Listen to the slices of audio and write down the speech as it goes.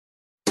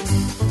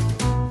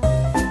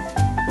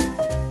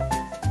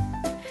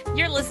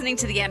listening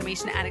to the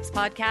Animation Addicts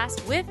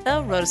podcast with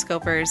the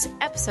Rotoscopers,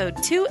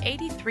 episode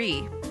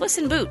 283, Puss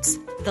in Boots,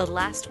 The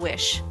Last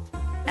Wish,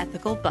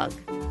 Ethical Bug.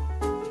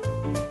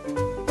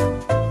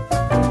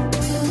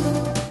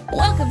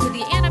 Welcome to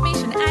the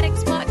Animation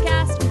Addicts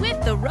podcast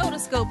with the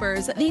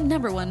Rotoscopers, the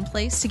number one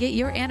place to get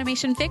your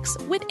animation fix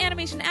with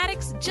animation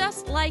addicts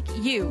just like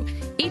you.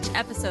 Each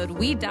episode,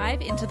 we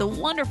dive into the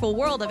wonderful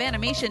world of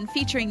animation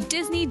featuring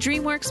Disney,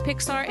 DreamWorks,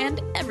 Pixar,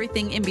 and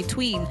everything in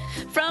between.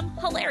 From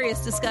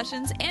hilarious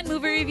discussions and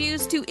movie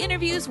reviews to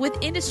interviews with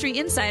industry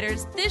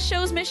insiders, this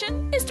show's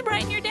mission is to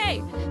brighten your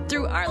day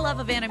through our love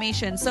of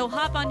animation. So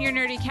hop on your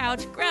nerdy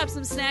couch, grab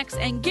some snacks,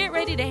 and get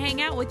ready to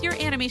hang out with your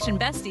animation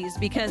besties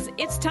because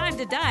it's time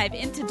to dive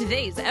into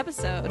today's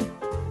episode.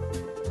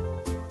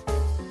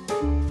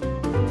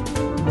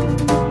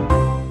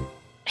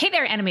 Hey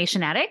there,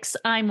 animation addicts.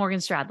 I'm Morgan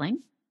Stradling.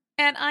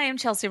 And I am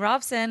Chelsea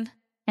Robson.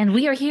 And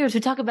we are here to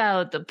talk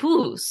about the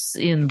Puss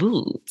in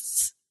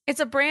Boots. It's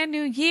a brand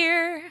new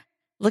year.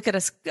 Look at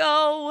us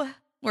go.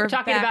 We're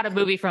talking about a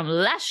movie from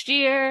last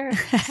year.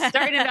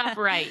 Starting it off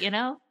right, you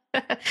know?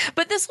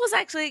 But this was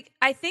actually,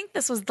 I think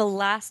this was the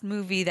last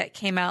movie that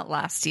came out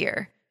last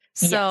year.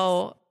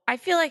 So yes. I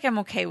feel like I'm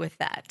okay with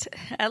that.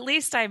 At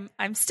least I'm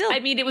still.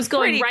 I mean, it was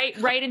going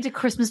right into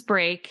Christmas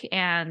break,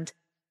 and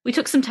we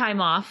took some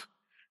time off.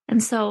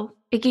 And so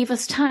it gave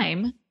us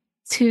time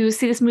to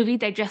see this movie,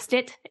 digest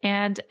it,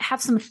 and have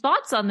some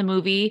thoughts on the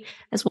movie,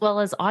 as well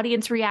as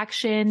audience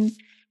reaction,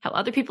 how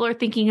other people are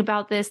thinking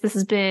about this. This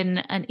has been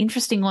an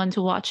interesting one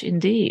to watch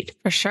indeed.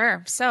 For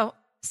sure. So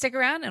stick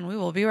around and we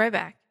will be right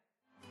back.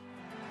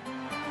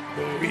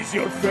 Who is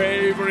your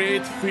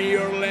favorite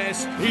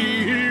fearless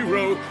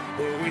hero?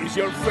 Who is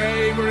your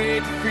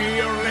favorite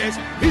fearless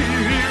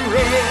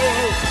hero?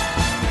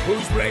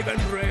 Who's brave and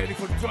ready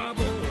for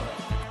trouble?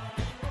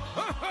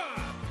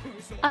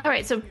 All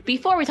right, so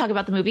before we talk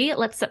about the movie,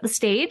 let's set the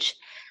stage.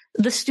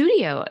 The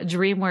studio,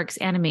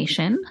 DreamWorks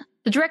Animation.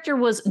 The director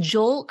was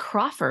Joel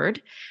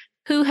Crawford,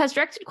 who has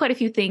directed quite a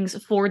few things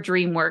for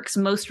DreamWorks.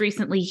 Most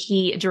recently,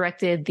 he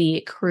directed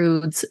the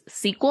Croods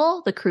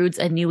sequel, The Croods: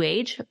 A New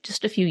Age,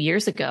 just a few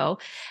years ago.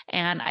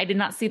 And I did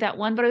not see that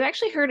one, but I've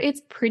actually heard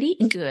it's pretty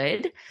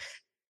good.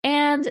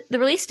 And the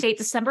release date,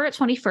 December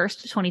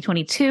 21st,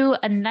 2022,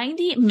 a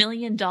 $90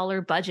 million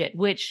budget,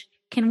 which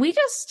can we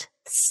just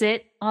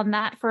sit on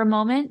that for a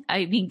moment?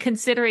 I mean,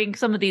 considering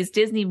some of these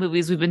Disney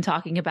movies we've been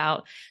talking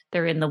about,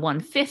 they're in the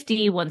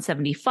 150,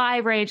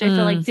 175 range. I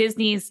feel like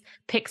Disney's,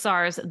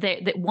 Pixar's,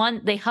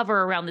 they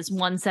hover around this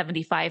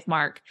 175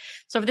 mark.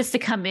 So for this to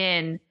come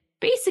in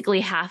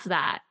basically half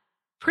that,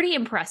 pretty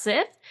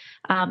impressive.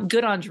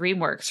 Good on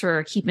DreamWorks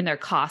for keeping their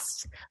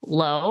costs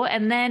low.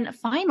 And then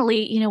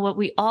finally, you know, what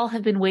we all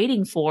have been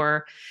waiting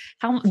for.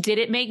 How did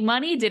it make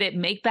money? Did it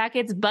make back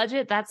its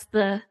budget? That's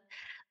the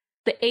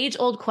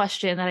age-old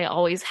question that I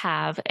always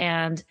have.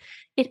 And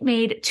it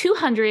made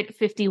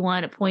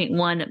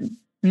 $251.1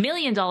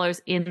 million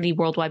in the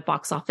worldwide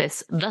box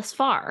office thus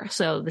far.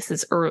 So this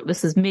is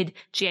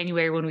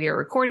mid-January when we are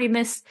recording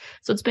this.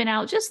 So it's been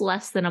out just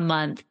less than a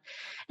month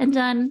and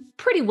done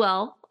pretty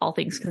well, all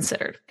things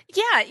considered.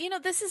 Yeah, you know,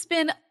 this has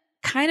been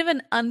kind of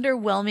an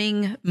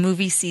underwhelming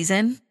movie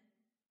season.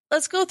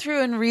 Let's go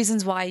through and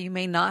reasons why you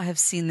may not have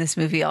seen this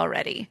movie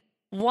already.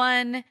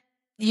 One,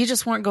 you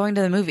just weren't going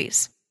to the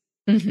movies.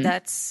 Mm-hmm.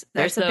 That's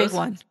a big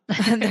one.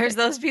 There's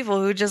those people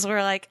who just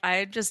were like,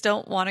 I just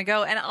don't want to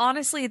go. And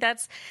honestly,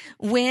 that's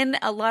when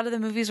a lot of the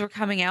movies were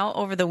coming out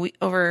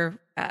over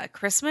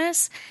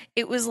Christmas.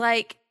 It was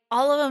like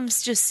all of them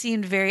just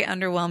seemed very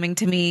underwhelming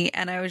to me,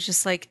 and I was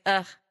just like,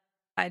 ugh,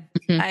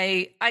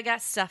 I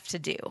got stuff to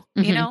do,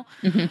 you know.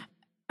 Mm-hmm.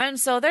 And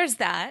so there's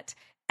that.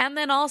 And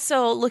then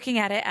also looking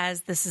at it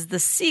as this is the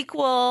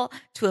sequel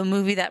to a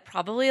movie that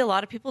probably a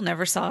lot of people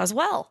never saw as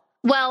well.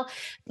 Well,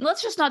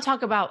 let's just not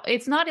talk about,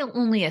 it's not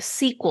only a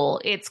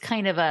sequel, it's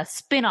kind of a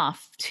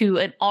spin-off to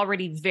an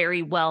already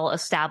very well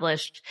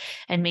established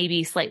and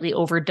maybe slightly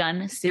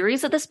overdone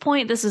series at this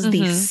point. This is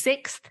the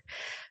sixth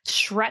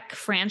Shrek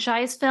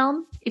franchise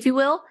film, if you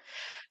will.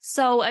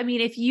 So, I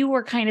mean, if you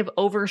were kind of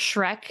over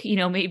Shrek, you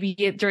know, maybe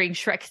during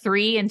Shrek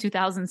 3 in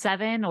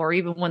 2007, or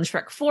even when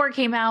Shrek 4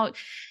 came out,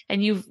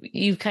 and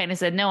you've kind of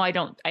said, no, I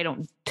don't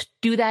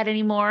do that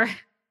anymore.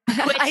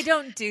 I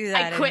don't do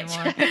that anymore.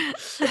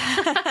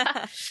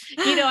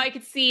 You know, I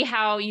could see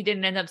how you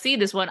didn't end up seeing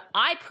this one.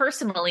 I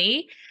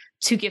personally,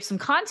 to give some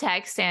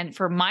context and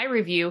for my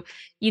review,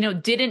 you know,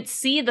 didn't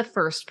see the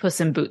first Puss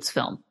in Boots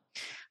film.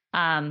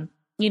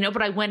 You know,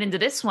 but I went into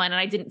this one and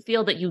I didn't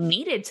feel that you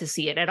needed to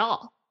see it at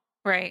all.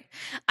 Right.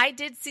 I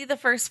did see the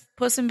first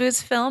Puss in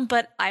Boots film,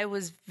 but I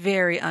was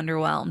very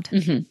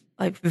underwhelmed.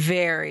 Like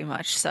very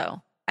much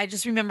so. I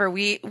just remember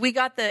we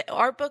got the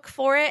art book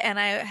for it and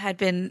I had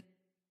been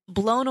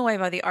blown away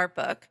by the art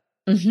book.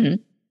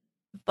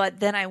 But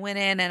then I went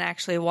in and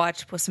actually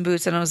watched Puss in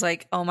Boots and I was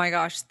like, oh my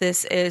gosh,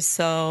 this is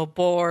so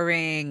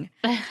boring.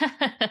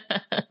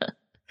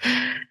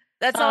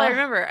 That's all I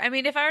remember. I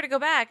mean, if I were to go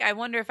back, I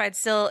wonder if I'd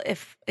still,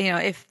 if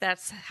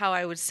that's how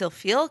I would still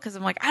feel. Cause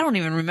I'm like, I don't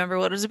even remember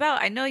what it was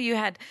about. I know you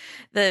had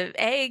the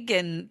egg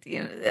and,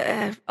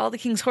 all the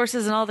king's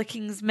horses and all the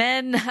king's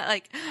men.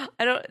 Like,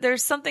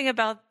 there's something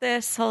about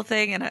this whole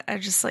thing. And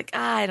I'm just like,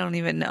 I don't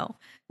even know.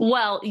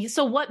 Well,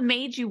 so what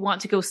made you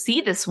want to go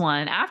see this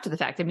one after the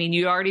fact? I mean,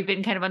 you already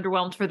been kind of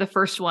underwhelmed for the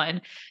first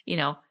one.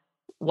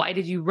 Why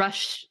did you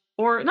rush,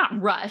 or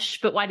not rush,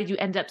 but why did you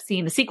end up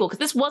seeing the sequel? Because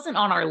this wasn't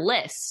on our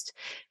list.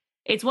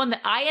 It's one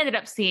that I ended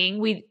up seeing.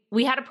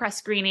 We had a press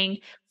screening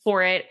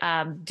for it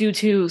due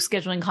to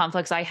scheduling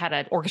conflicts. I had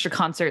an orchestra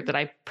concert that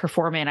I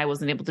perform in. I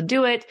wasn't able to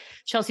do it.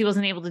 Chelsea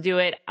wasn't able to do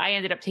it. I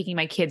ended up taking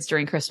my kids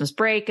during Christmas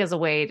break as a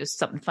way, just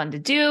something fun to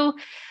do.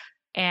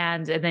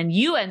 And then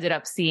you ended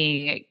up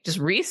seeing it just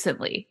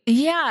recently.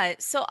 Yeah.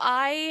 So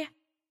I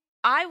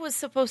was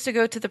supposed to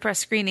go to the press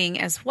screening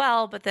as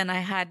well, but then I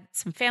had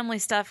some family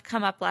stuff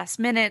come up last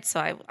minute, so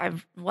I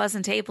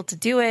wasn't able to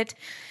do it.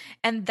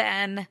 And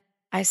then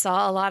I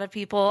saw a lot of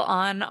people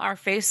on our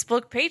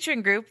Facebook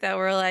patron group that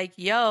were like,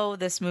 yo,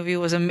 this movie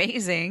was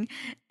amazing.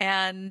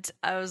 And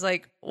I was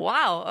like,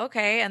 wow,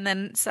 okay. And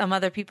then some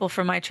other people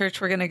from my church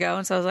were going to go.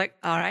 And so I was like,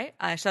 all right,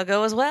 I shall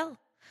go as well.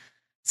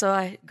 So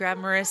I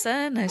grabbed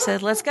Marissa and I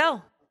said, let's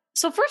go.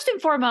 So first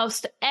and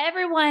foremost,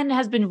 everyone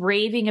has been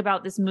raving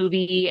about this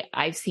movie.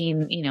 I've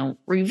seen,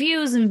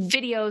 reviews and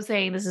videos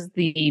saying this is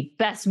the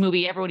best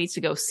movie. Everyone needs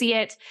to go see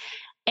it.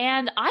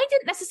 And I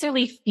didn't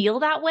necessarily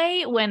feel that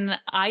way when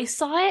I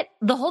saw it.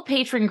 The whole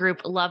patron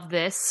group loved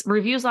this.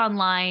 Reviews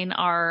online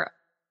are,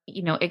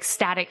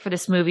 ecstatic for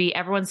this movie.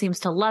 Everyone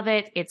seems to love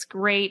it. It's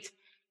great.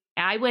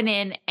 I went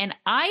in and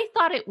I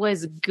thought it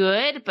was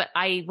good, but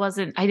I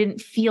didn't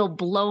feel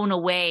blown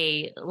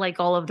away like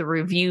all of the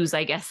reviews,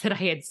 I guess, that I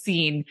had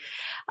seen.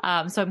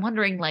 So I'm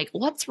wondering, like,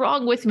 what's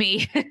wrong with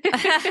me?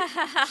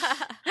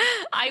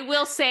 I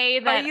will say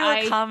that Are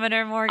you a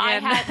commoner,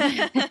 Morgan?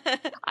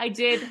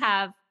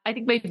 I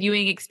think my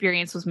viewing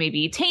experience was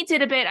maybe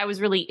tainted a bit. I was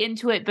really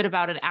into it, but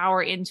about an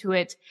hour into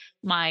it,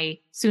 my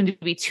soon to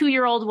be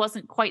 2-year-old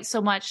wasn't quite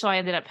so much. So I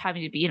ended up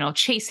having to be,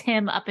 chase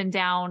him up and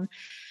down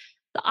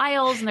the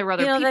aisles, and there were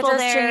other people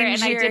there,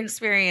 and I didn't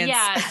experience.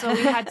 Yeah. So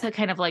we had to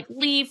kind of like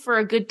leave for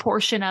a good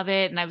portion of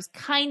it. And I was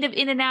kind of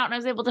in and out, and I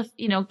was able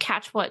to,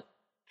 catch what,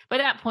 by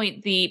that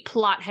point, the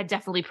plot had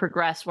definitely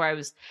progressed where I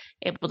was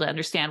able to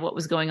understand what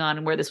was going on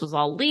and where this was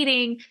all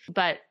leading.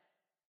 But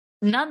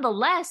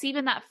nonetheless,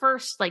 even that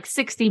first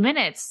 60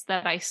 minutes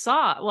that I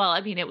saw, well,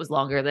 I mean, it was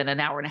longer than an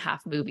hour and a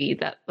half movie.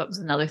 That was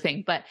another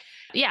thing. But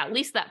yeah, at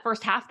least that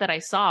first half that I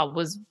saw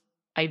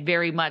I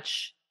very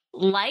much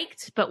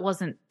liked, but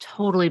wasn't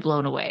totally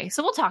blown away.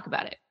 So we'll talk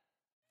about it.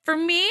 For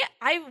me,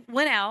 I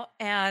went out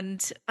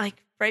and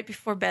right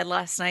before bed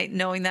last night,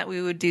 knowing that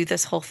we would do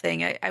this whole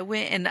thing, I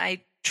went and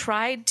I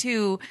tried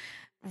to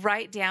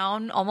write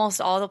down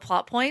almost all the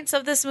plot points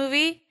of this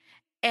movie.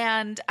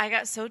 And I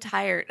got so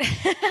tired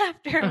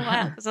after a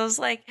while because I was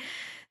like,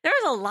 there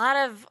was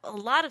a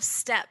lot of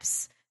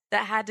steps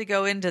that had to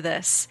go into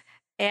this.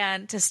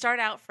 And to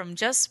start out from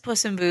just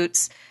Puss in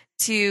Boots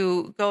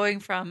to going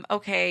from,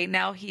 okay,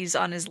 now he's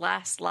on his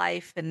last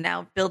life and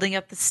now building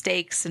up the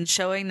stakes and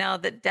showing now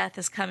that death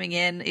is coming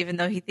in, even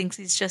though he thinks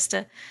he's just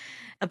a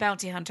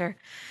bounty hunter.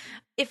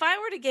 If I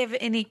were to give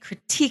any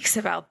critiques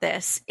about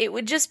this, it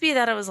would just be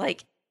that I was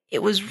like,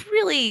 it was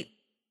really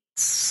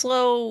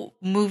slow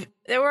move.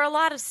 There were a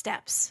lot of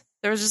steps.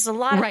 There was just a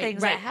lot of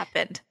things that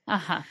happened.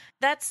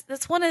 That's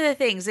one of the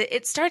things.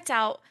 It starts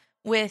out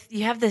with,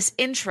 you have this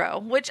intro,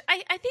 which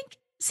I think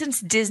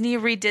since Disney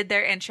redid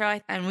their intro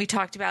and we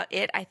talked about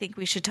it, I think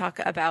we should talk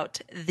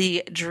about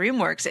the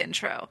DreamWorks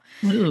intro.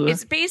 Ooh.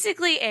 It's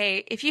basically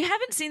if you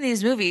haven't seen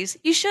these movies,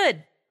 you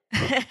should.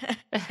 And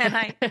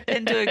I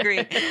tend to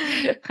agree.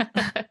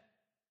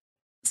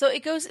 So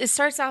it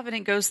starts off and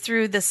it goes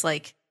through this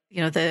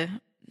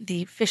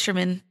the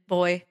fisherman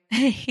boy.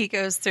 He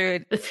goes through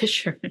it. The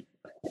fisherman.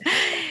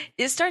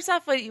 It starts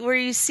off where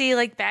you see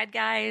bad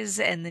guys,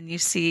 and then you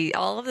see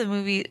all of the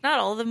movies, not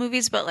all of the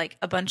movies, but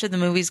a bunch of the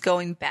movies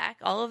going back,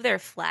 all of their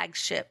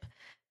flagship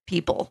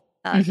people,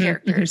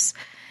 characters.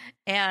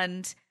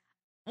 And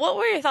what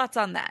were your thoughts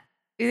on that?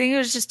 Do you think it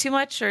was just too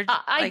much? Or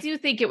I do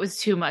think it was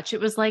too much. It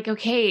was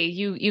okay,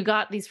 you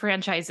got these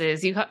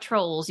franchises, you got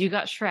Trolls, you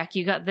got Shrek,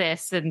 you got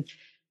this, and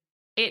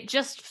it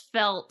just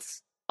felt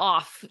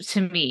off to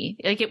me.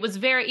 It was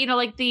very,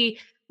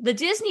 the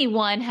Disney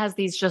one has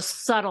these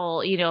just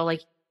subtle,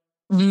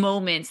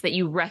 moments that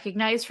you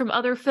recognize from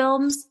other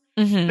films,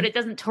 but it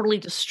doesn't totally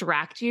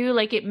distract you.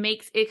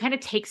 It kind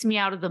of takes me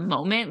out of the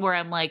moment where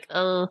I'm like,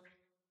 oh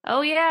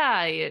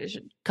yeah,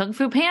 Kung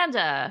Fu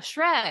Panda,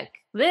 Shrek,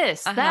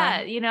 this,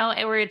 that,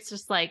 where it's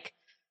just I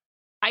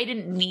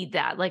didn't need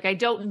that. I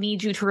don't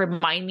need you to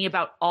remind me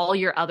about all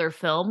your other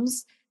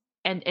films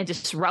and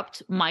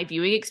disrupt my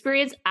viewing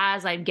experience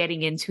as I'm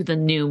getting into the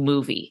new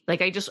movie.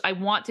 I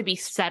want to be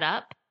set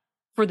up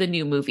for the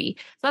new movie.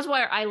 So that's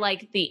why I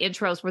like the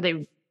intros where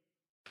they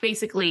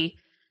basically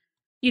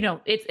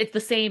it's the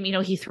same,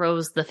 he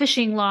throws the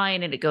fishing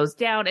line and it goes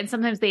down, and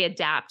sometimes they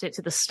adapt it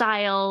to the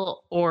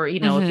style, or,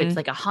 if it's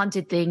like a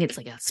haunted thing, it's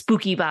like a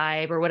spooky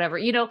vibe or whatever,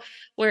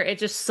 where it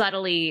just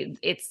subtly,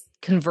 it's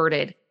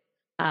converted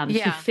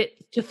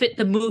to fit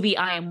the movie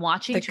I am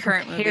watching,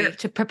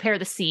 to prepare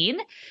the scene.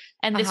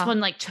 And this one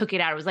like took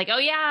it out. It was like, oh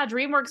yeah,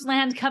 DreamWorks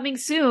Land coming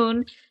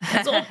soon.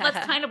 That's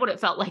kind of what it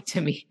felt like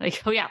to me.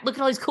 Like, oh yeah, look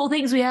at all these cool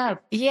things we have.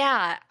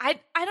 Yeah. I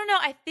don't know.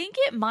 I think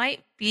it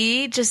might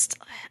be just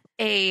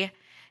because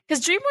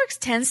DreamWorks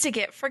tends to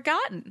get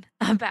forgotten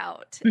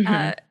about,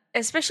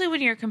 especially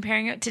when you're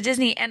comparing it to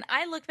Disney. And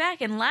I look back,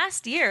 and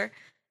last year,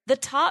 the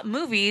top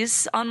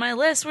movies on my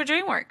list were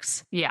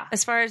DreamWorks. Yeah.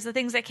 As far as the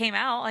things that came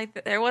out,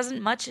 like there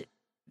wasn't much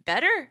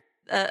better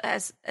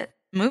as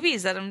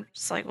movies that I'm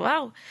just like,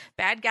 wow.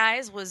 Bad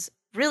Guys was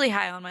really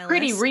high on my list.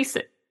 Pretty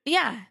recent.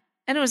 Yeah.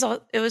 And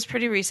it was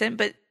pretty recent,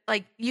 but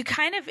like you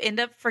kind of end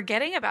up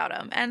forgetting about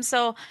them. And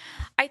so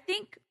I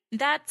think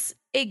that's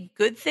a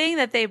good thing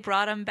that they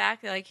brought them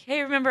back. They're like,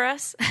 hey, remember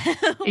us?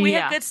 We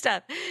have good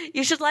stuff.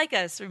 You should like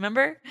us.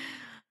 Remember?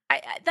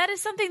 That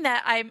is something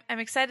that I'm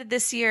excited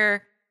this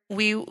year.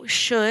 We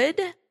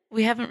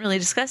haven't really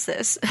discussed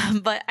this,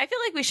 but I feel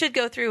like we should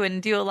go through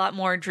and do a lot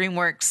more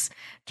DreamWorks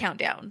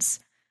countdowns.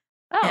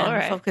 Oh, and all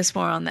right. Focus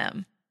more on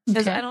them.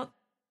 Because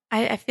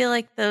I feel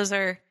like those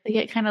are... They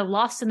get kind of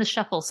lost in the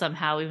shuffle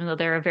somehow, even though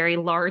they're a very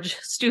large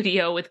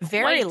studio with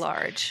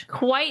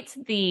quite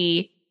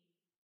the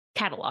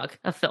catalog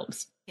of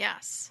films.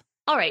 Yes.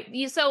 All right.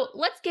 So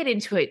let's get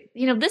into it.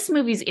 This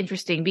movie's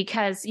interesting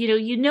because,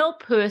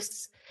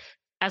 Puss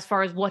as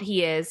far as what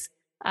he is.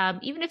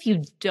 Even if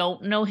you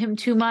don't know him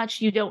too much,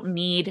 you don't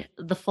need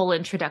the full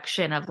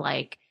introduction of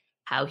like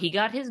how he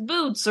got his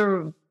boots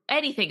or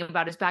anything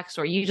about his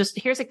backstory.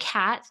 Here's a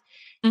cat.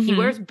 He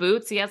wears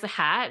boots. He has a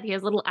hat. He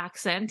has a little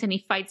accent and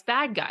he fights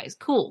bad guys.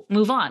 Cool.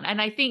 Move on.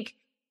 And I think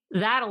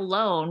that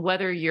alone,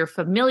 whether you're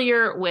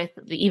familiar with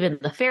even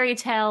the fairy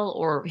tale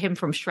or him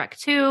from Shrek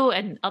 2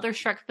 and other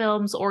Shrek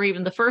films, or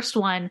even the first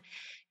one,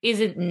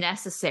 isn't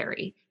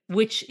necessary,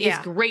 which is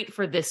great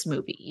for this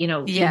movie. You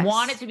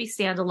want it to be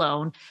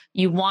standalone.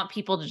 You want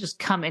people to just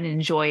come and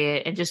enjoy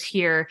it and just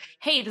hear,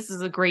 hey, this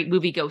is a great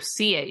movie. Go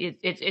see it.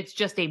 It's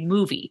just a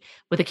movie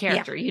with a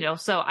character,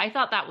 So I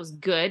thought that was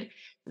good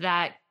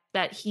that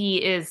he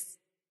is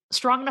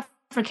strong enough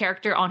for a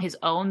character on his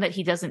own, that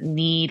he doesn't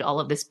need all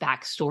of this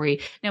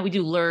backstory. Now we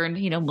do learn,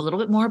 a little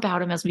bit more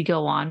about him as we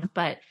go on,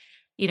 but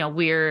we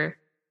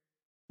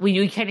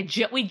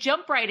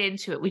jump right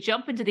into it. We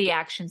jump into the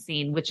action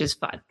scene, which is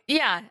fun.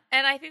 Yeah.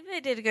 And I think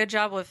they did a good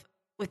job with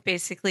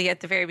basically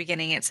at the very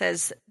beginning, it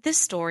says, this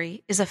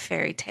story is a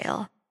fairy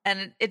tale.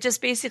 And it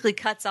just basically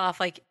cuts off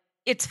like,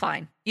 it's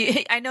fine.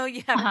 I know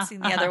you haven't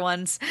seen the other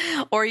ones,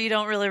 or you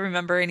don't really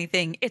remember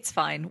anything. It's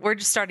fine. We're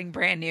just starting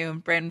brand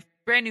new,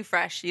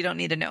 fresh. You don't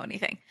need to know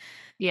anything.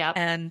 Yeah.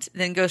 And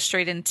then go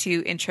straight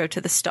into intro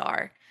to the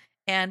star.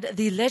 And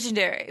the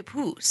legendary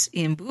Puss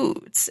in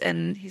Boots.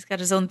 And he's got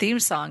his own theme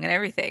song and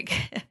everything.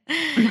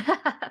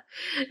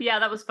 Yeah,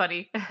 that was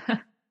funny.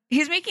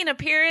 He's making an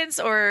appearance,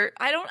 or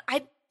I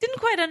didn't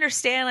quite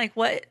understand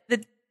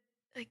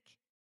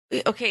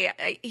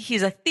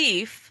he's a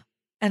thief.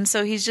 And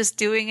so he's just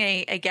doing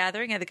a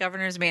gathering at the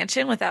governor's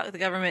mansion without the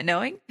government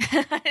knowing.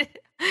 I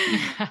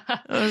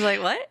was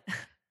like, what?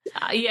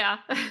 Yeah.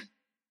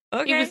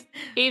 Okay.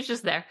 He was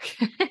just there.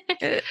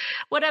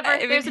 Whatever.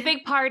 There's a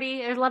big party.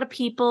 There's a lot of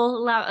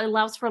people.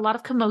 Allows for a lot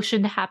of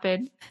commotion to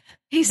happen.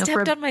 He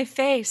stepped on my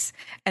face,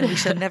 and we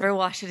shall never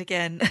wash it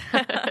again.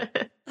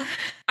 I'd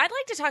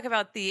like to talk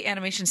about the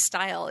animation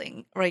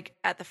styling right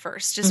at the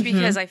first, just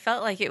because I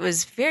felt like it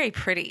was very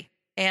pretty.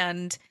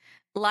 And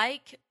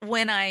like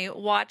when I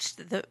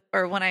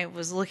when I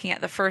was looking at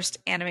the first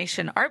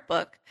animation art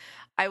book,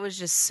 I was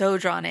just so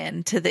drawn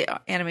in to the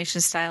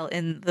animation style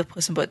in the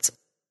Puss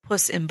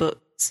in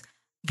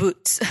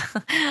Boots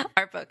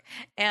art book.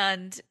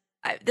 And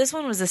this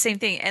one was the same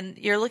thing. And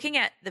you're looking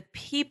at the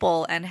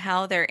people and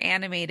how they're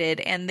animated,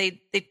 and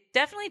they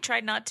definitely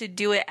tried not to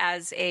do it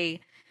as a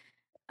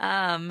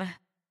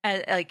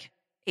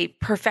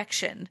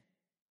perfection.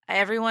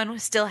 Everyone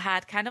still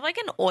had kind of like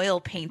an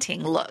oil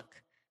painting look.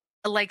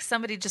 Like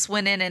somebody just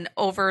went in and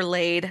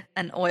overlaid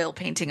an oil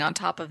painting on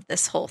top of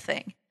this whole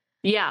thing.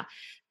 Yeah.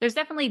 There's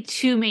definitely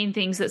two main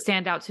things that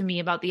stand out to me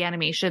about the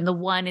animation. The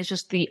one is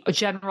just the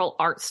general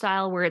art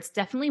style, where it's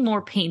definitely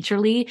more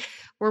painterly.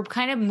 We're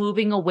kind of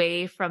moving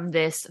away from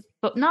this,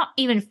 but not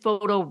even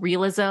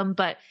photorealism,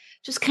 but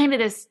just kind of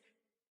this,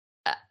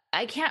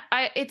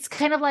 it's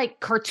kind of like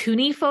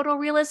cartoony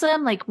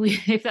photorealism, like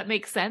if that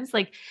makes sense.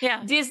 Like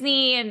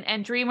Disney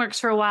and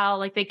DreamWorks for a while,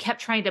 like they kept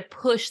trying to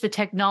push the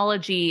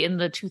technology in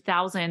the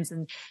 2000s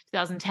and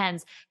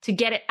 2010s to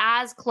get it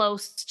as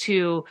close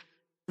to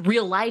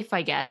real life,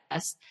 I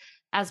guess,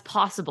 as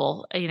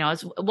possible,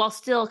 while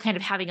still kind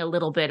of having a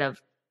little bit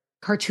of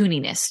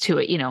cartooniness to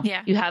it.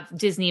 You have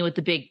Disney with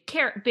the big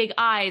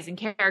eyes and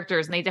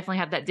characters, and they definitely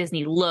have that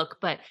Disney look,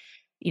 but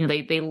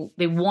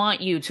they want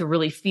you to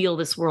really feel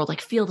this world,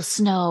 like feel the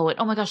snow and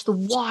oh my gosh, the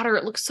water,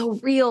 it looks so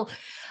real.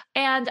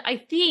 And I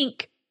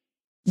think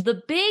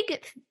The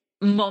big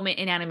moment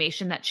in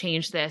animation that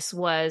changed this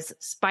was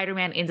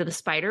Spider-Man Into the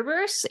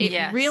Spider-Verse. It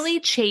Yes. really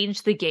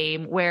changed the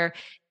game, where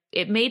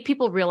it made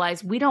people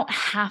realize we don't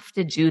have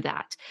to do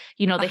that.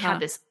 You know, they had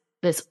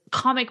this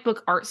comic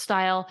book art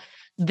style,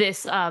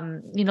 this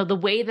you know, the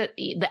way that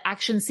the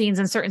action scenes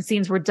and certain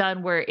scenes were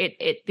done, where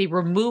they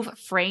remove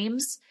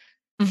frames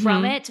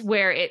from it,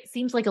 where it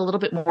seems like a little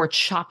bit more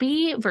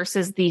choppy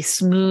versus the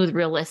smooth,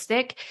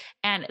 realistic.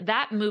 And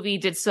that movie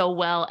did so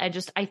well, and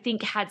just, I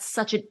think, had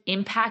such an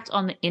impact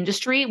on the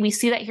industry. We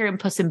see that here in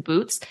Puss in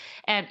Boots.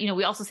 And, you know,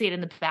 we also see it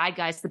in The Bad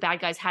Guys. The Bad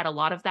Guys had a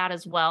lot of that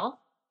as well.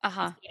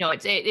 You know,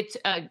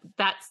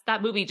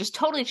 that movie just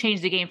totally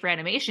changed the game for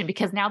animation,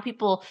 because now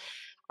people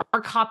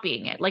are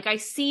copying it. Like, I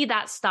see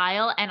that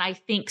style and I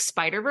think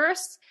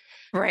Spider-Verse.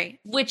 Right.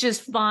 Which is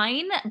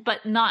fine,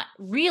 but not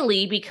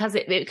really, because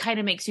it kind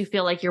of makes you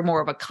feel like you're more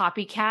of a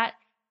copycat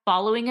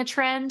following a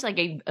trend, like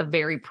a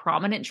very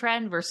prominent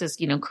trend, versus,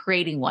 you know,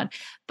 creating one.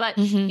 But,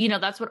 you know,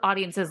 that's what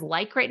audiences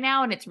like right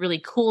now. And it's really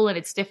cool and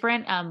it's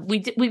different.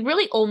 We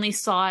really only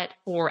saw it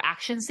for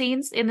action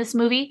scenes in this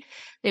movie.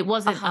 It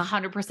wasn't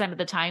 100% of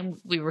the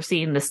time we were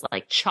seeing this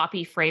like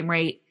choppy frame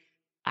rate,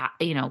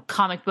 you know,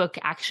 comic book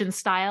action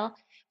style.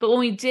 But when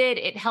we did,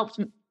 it helped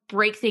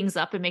break things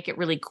up and make it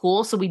really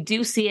cool. So we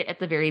do see it at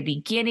the very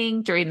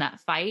beginning during that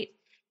fight.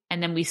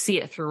 And then we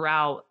see it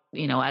throughout,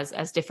 you know,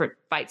 as different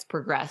fights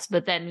progress.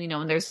 But then, you know,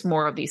 when there's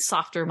more of these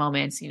softer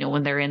moments, you know,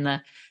 when they're in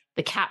the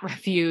cat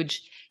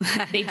refuge,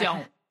 they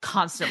don't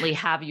constantly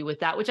have you with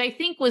that, which I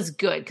think was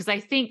good, because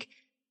I think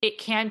it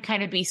can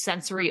kind of be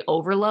sensory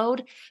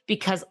overload,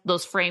 because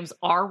those frames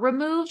are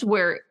removed,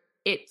 where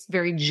it's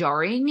very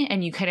jarring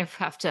and you kind of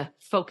have to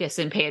focus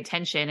and pay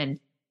attention, and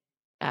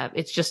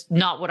it's just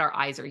not what our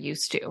eyes are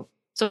used to.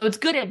 So it's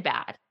good and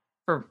bad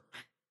for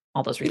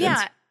all those reasons.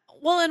 Yeah.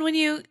 Well, and when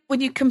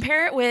you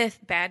compare it with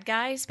Bad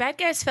Guys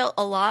felt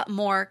a lot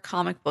more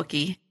comic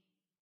booky,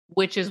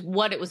 which is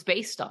what it was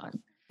based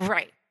on.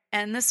 Right.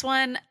 And this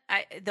one,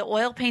 the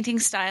oil painting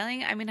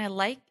styling, I mean,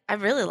 I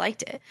really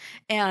liked it.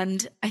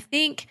 And I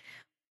think,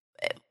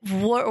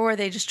 or are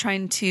they just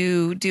trying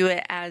to do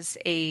it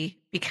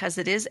because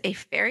it is a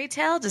fairy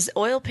tale? Does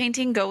oil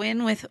painting go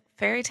in with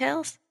fairy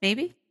tales?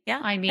 Maybe. Yeah,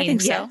 I mean, I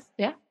think yes, so.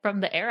 Yeah, from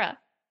the era.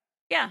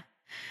 Yeah.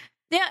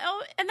 Yeah.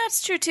 Oh, and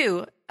that's true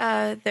too.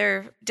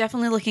 They're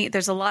definitely looking at,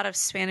 there's a lot of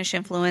Spanish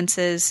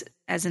influences,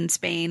 as in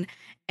Spain.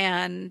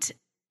 And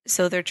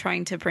so they're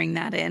trying to bring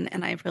that in.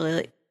 And I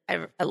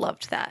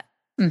loved that.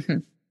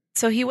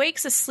 So he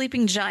wakes a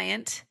sleeping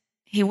giant.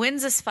 He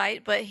wins this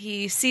fight, but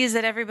he sees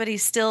that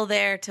everybody's still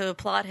there to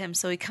applaud him.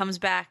 So he comes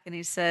back and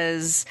he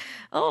says,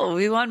 "Oh,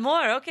 we want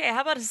more. Okay,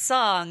 how about a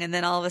song?" And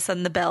then all of a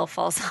sudden the bell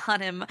falls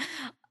on him.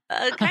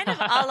 Kind of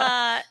a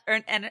la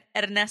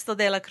Ernesto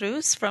de la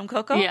Cruz from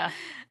Coco. Yeah.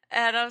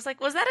 And I was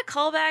like, was that a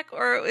callback,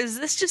 or is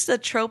this just a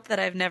trope that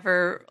I've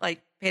never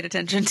like paid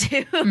attention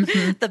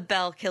to? The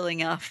bell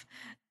killing off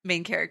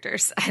main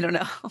characters. I don't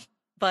know.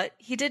 But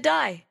he did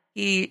die.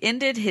 He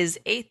ended his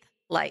 8th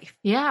life.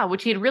 Yeah,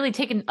 which he had really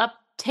taken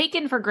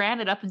for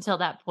granted up until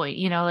that point.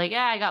 You know, like,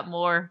 I got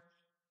more.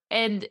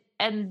 And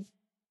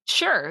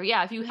sure,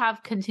 yeah, if you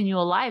have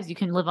continual lives, you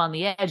can live on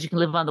the edge, you can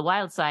live on the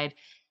wild side.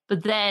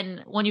 But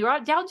then when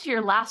you're down to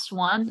your last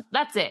one,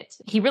 that's it.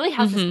 He really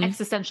has this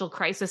existential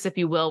crisis, if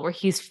you will, where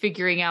he's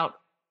figuring out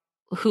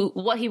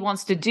what he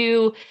wants to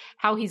do,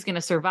 how he's going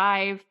to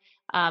survive.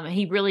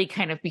 He really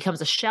kind of becomes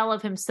a shell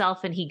of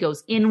himself, and he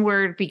goes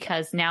inward,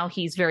 because now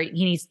he's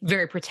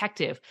very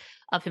protective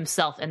of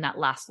himself in that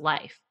last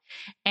life.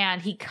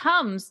 And he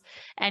comes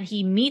and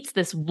he meets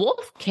this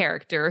wolf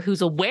character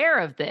who's aware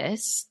of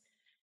this,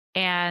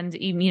 and,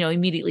 you know,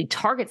 immediately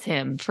targets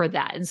him for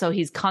that. And so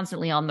he's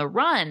constantly on the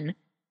run,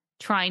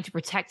 trying to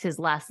protect his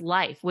last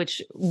life,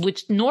 which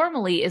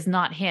normally is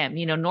not him.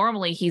 You know,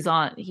 normally he's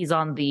on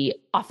the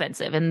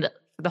offensive, and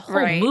the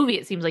whole movie,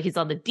 it seems like he's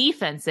on the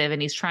defensive,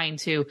 and he's trying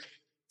to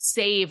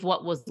save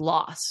what was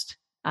lost.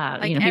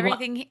 Like, you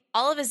know,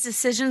 all of his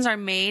decisions are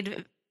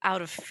made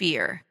out of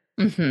fear.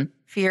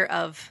 Fear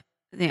of,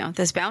 you know,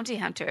 this bounty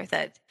hunter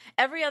that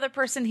every other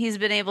person he's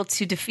been able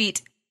to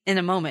defeat in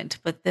a moment,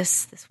 but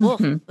this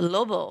wolf,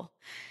 Lobo,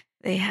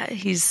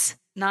 he's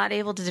not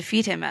able to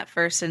defeat him at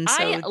first. And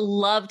so I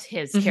loved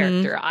his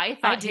character. I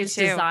thought his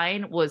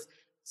design was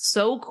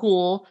so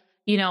cool,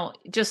 you know,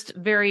 just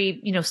very,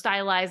 you know,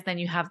 stylized. Then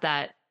you have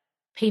that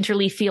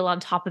painterly feel on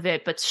top of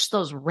it, but just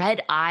those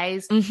red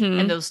eyes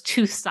and those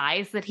 2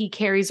 sides that he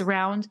carries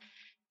around.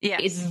 Yeah,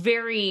 it's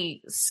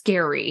very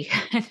scary.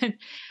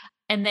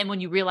 And then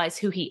when you realize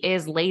who he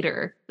is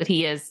later, that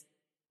he is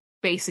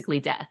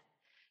basically death,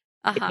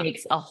 it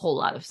makes a whole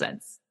lot of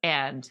sense.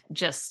 And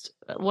just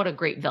what a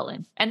great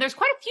villain. And there's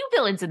quite a few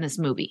villains in this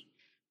movie,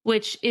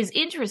 which is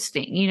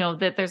interesting, you know,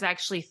 that there's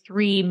actually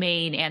 3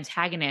 main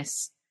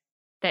antagonists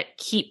that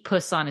keep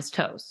Puss on his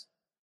toes.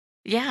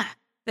 Yeah,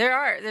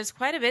 there's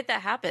quite a bit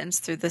that happens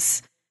through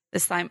this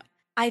time.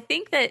 I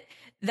think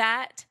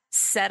that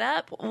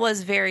setup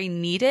was very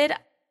needed.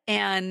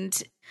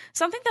 And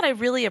something that I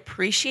really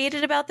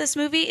appreciated about this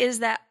movie is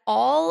that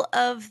all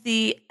of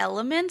the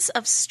elements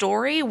of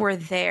story were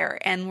there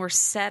and were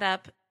set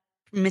up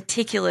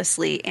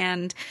meticulously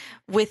and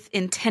with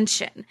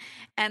intention.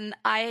 And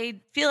I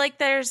feel like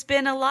there's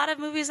been a lot of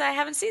movies I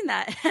haven't seen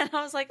that. And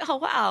I was like, oh,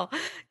 wow,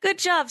 good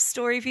job,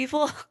 story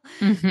people.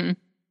 Mm-hmm.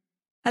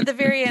 At the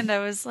very end, I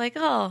was like,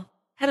 oh,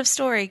 head of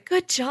story,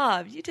 good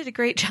job. You did a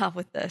great job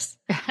with this.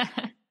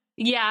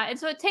 Yeah. And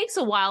so it takes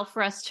a while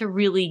for us to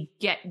really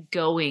get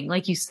going.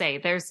 Like you say,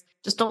 there's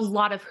just a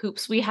lot of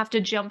hoops we have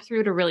to jump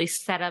through to really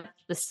set up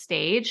the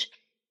stage.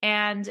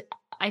 And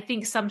I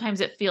think sometimes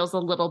it feels a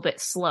little bit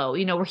slow,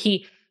 you know, where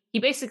he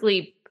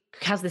basically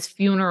has this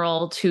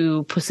funeral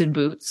to Puss in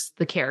Boots,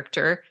 the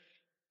character,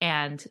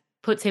 and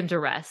puts him to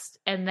rest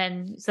and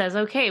then says,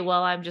 okay,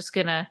 well, I'm just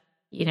going to,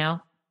 you know,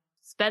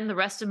 spend the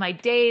rest of my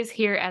days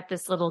here at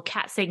this little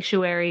cat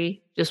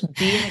sanctuary, just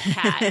being a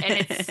cat.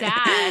 And it's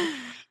sad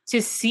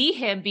to see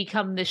him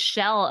become the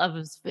shell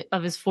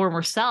of his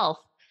former self,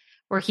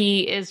 where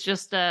he is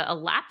just a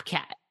lap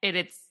cat. And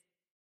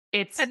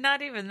it's and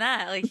not even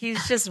that. Like,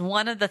 he's just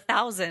one of the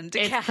 1,000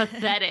 it's cats.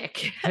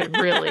 pathetic,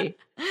 really.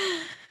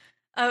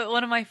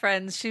 One of my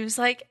friends, she was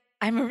like,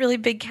 I'm a really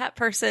big cat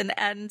person,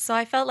 and so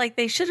I felt like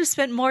they should have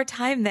spent more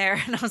time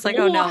there. And I was like,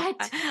 oh no,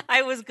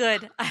 I was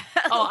good.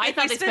 Oh, I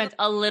thought they spent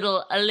a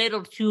little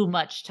too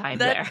much time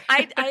there.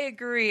 I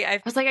agree.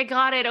 I was like, I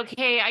got it.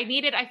 Okay.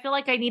 I feel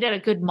like I needed a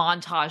good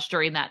montage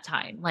during that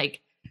time.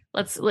 Like,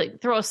 let's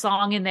throw a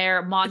song in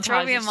there,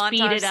 throw me a montage,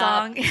 speed montage it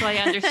song. up. So I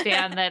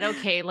understand that,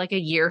 okay, like a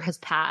year has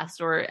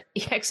passed or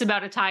X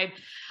amount of time.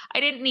 I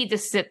didn't need to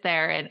sit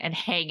there and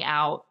hang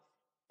out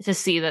to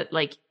see that,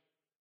 like,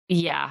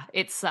 yeah,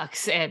 it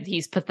sucks and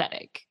he's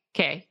pathetic.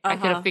 Okay. I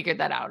could have figured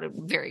that out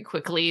very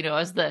quickly, you know,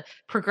 as the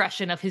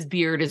progression of his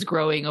beard is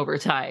growing over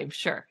time.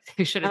 Sure.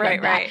 We should have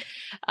done that.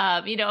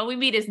 Right. You know, we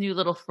meet his new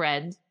little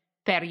friend,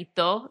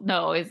 Perrito.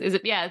 No, is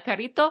it? Yeah,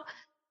 Perrito.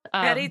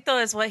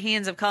 Perrito is what he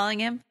ends up calling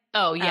him.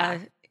 Oh, yeah.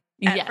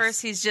 At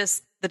first, he's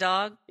just the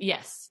dog.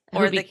 Yes.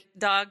 Or the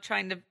dog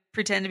trying to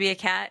pretend to be a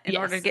cat in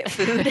order to get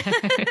food.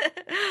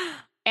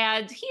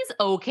 And he's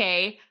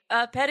okay.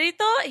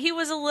 Perrito, he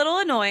was a little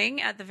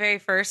annoying at the very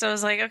first. I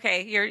was like,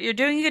 okay, you're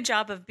doing a good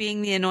job of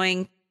being the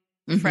annoying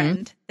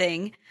friend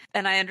thing.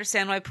 And I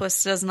understand why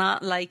Puss does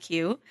not like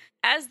you.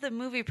 As the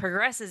movie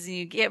progresses and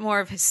you get more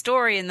of his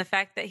story and the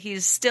fact that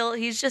he's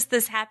just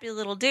this happy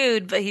little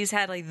dude, but he's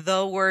had like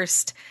the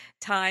worst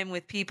time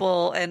with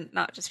people, and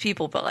not just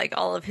people, but like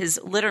all of his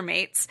litter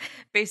mates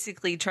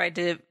basically tried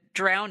to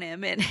drown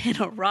him in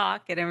a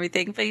rock and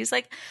everything. But he's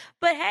like,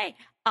 but hey,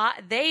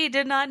 they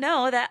did not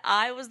know that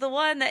I was the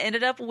one that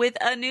ended up with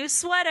a new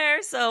sweater.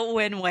 So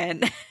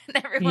win-win.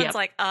 And everyone's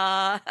like,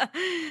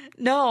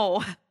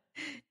 no,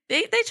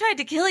 they tried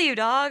to kill you,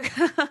 dog.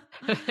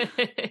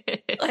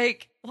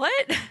 Like,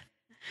 what?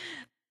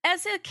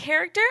 As a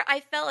character, I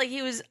felt like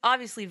he was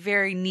obviously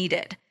very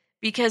needed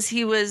because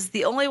he was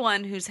the only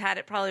one who's had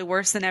it probably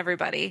worse than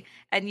everybody.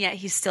 And yet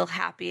he's still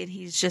happy and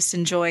he's just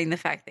enjoying the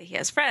fact that he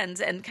has friends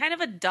and kind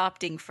of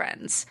adopting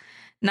friends,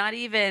 not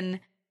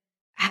even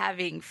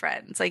having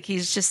friends. Like,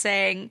 he's just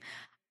saying,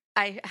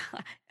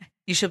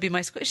 you shall be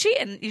my squishy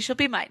and you shall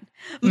be mine.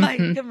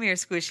 Come here,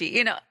 squishy.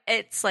 You know,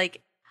 it's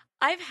like,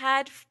 I've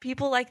had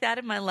people like that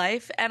in my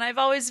life, and I've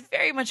always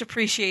very much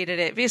appreciated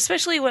it,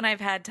 especially when I've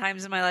had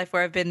times in my life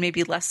where I've been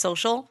maybe less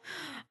social.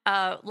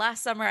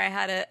 Last summer, I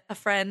had a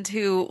friend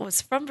who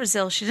was from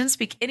Brazil. She didn't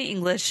speak any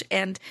English,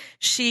 and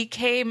she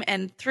came,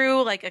 and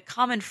through like a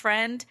common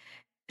friend,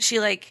 she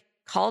like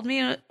called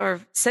me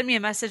or sent me a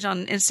message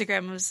on Instagram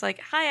and was like,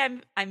 hi,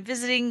 I'm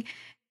visiting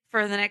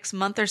for the next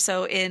month or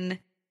so in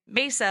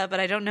Mesa, but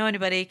I don't know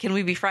anybody. Can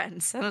we be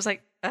friends? And I was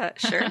like,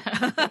 sure.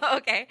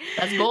 Okay.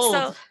 That's bold.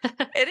 So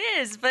it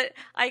is. But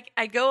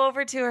I go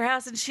over to her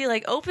house and she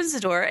like opens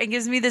the door and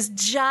gives me this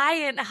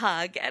giant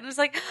hug. And it's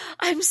like,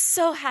 I'm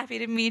so happy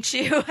to meet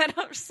you. And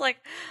I'm just like,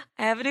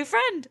 I have a new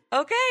friend.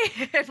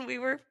 Okay. And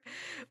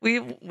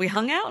we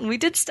hung out and we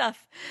did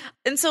stuff.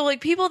 And so like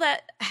people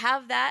that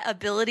have that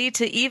ability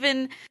to,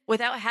 even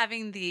without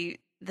having the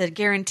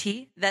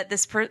guarantee that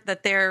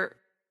that their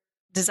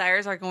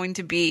desires are going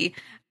to be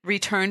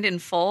returned in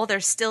full, they're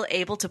still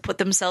able to put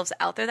themselves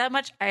out there that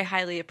much. I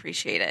highly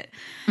appreciate it.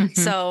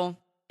 So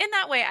in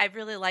that way, I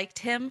really liked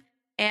him.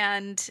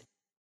 And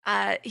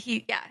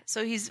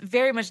so he's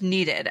very much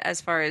needed as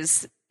far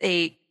as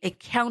a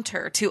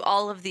counter to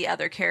all of the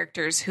other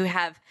characters who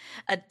have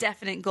a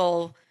definite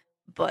goal,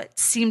 but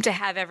seem to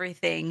have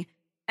everything.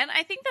 And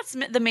I think that's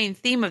the main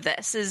theme of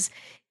this, is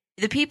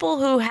the people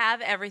who have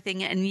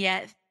everything and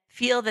yet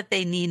feel that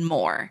they need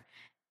more.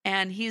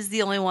 And he's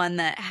the only one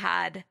that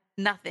had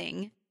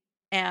nothing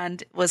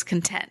and was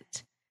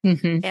content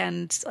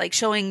and like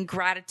showing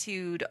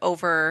gratitude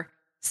over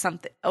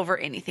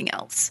anything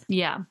else.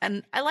 Yeah.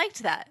 And I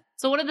liked that.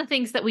 So one of the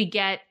things that we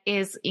get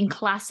is in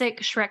classic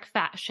Shrek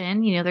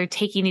fashion, you know, they're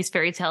taking these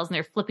fairy tales and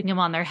they're flipping them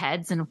on their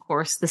heads. And of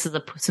course, this is a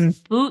Puss in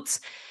Boots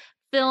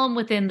film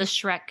within the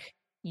Shrek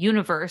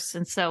universe.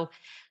 And so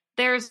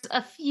there's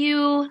a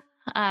few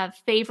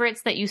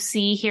favorites that you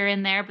see here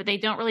and there, but they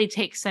don't really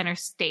take center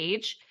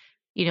stage.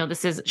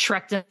 This is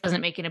Shrek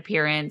doesn't make an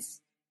appearance.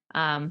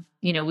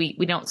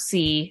 We don't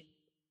see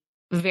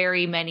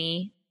very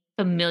many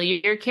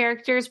familiar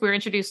characters. We're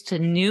introduced to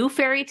new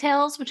fairy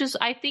tales, which is,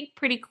 I think,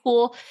 pretty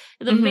cool.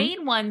 The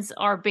main ones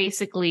are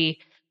basically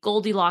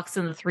Goldilocks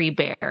and the Three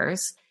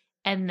Bears,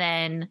 and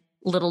then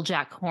Little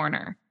Jack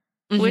Horner,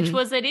 which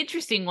was an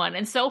interesting one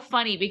and so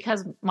funny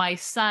because my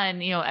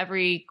son,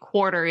 every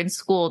quarter in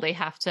school, they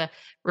have to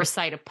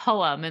recite a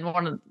poem. And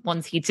one of the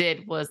ones he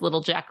did was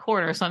Little Jack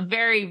Horner. So I'm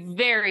very,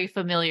 very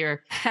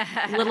familiar.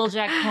 Little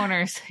Jack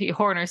Horner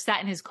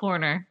sat in his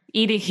corner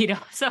eating,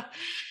 so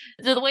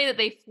the way that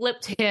they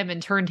flipped him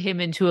and turned him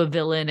into a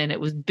villain, and it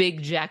was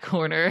Big Jack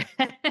Horner.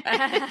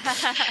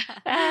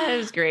 It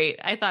was great.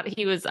 I thought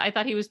he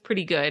was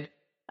pretty good.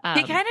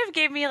 He kind of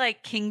gave me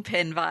like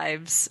Kingpin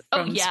vibes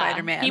from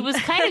Spider-Man. He was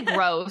kind of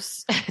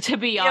gross, to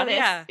be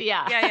honest.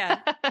 Yeah.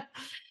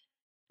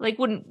 Like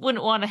wouldn't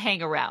want to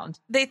hang around.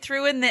 They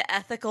threw in the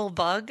ethical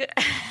bug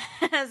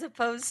as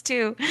opposed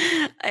to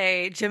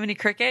a Jiminy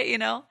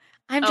Cricket,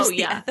 I'm just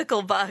the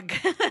ethical bug.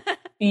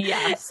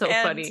 Yeah, so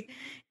funny.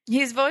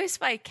 He's voiced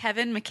by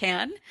Kevin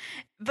McCann,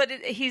 but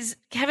he's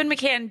Kevin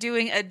McCann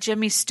doing a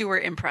Jimmy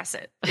Stewart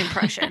impression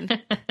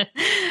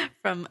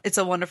from It's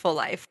a Wonderful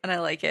Life, and I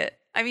like it.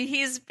 I mean,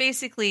 he's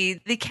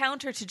basically the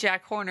counter to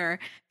Jack Horner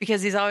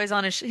because he's always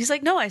on he's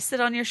like, no, I sit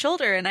on your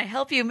shoulder and I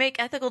help you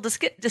make ethical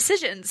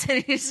decisions.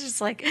 And he's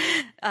just like,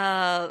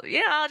 I'll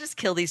just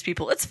kill these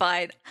people. It's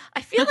fine.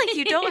 I feel like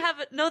you don't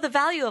know the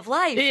value of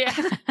life. Yeah.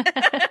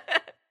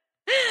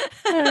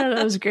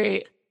 That was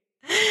great.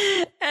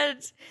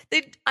 And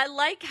I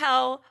like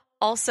how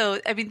also,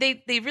 I mean,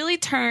 they really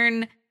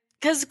turn,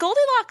 because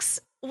Goldilocks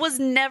was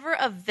never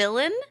a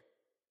villain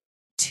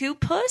to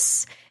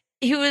Puss.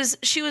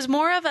 She was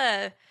more of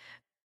a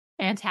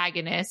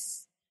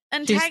antagonist.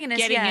 She was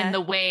getting in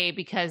the way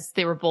because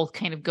they were both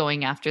kind of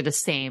going after the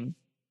same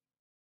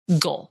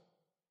goal.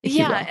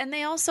 Yeah, and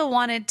they also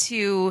wanted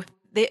to.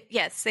 They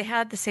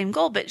had the same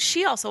goal, but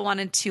she also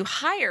wanted to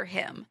hire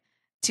him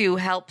to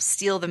help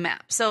steal the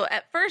map. So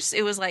at first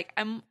it was like,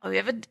 we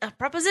have a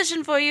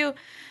proposition for you.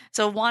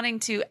 So wanting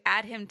to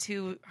add him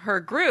to her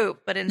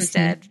group, but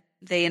instead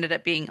they ended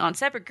up being on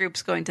separate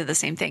groups going to the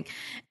same thing.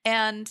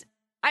 And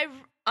I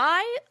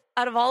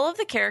out of all of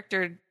the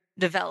character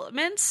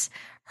developments,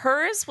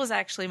 hers was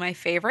actually my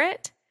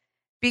favorite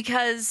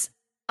because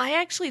I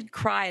actually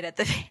cried at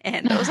the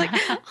end. I was like,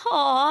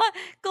 aw,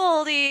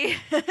 Goldie.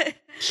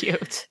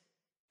 Cute.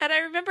 And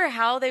I remember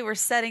how they were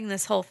setting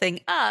this whole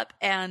thing up,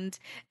 and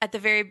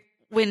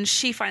when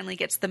she finally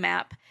gets the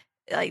map,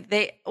 at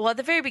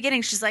the very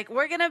beginning, she's like,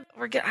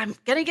 I'm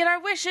gonna get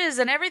our wishes,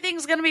 and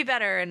everything's gonna be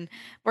better, and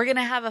we're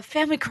gonna have a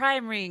family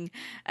crime ring.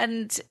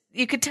 And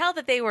you could tell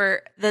that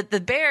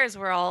the bears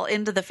were all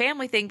into the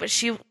family thing, but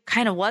she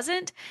kind of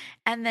wasn't.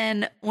 And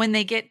then when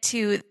they get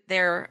to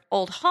their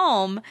old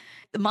home,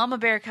 the mama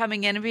bear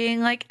coming in and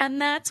being like,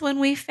 and that's when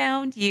we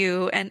found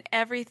you, and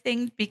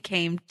everything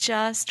became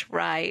just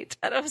right.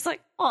 And I was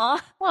like, aw,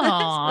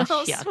 that's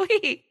so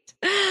sweet.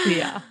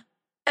 Yeah.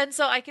 And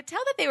so I could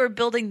tell that they were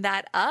building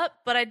that up,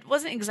 but I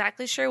wasn't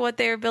exactly sure what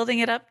they were building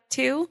it up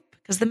to,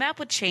 because the map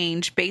would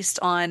change based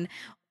on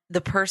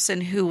the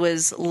person who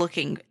was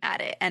looking at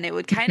it. And it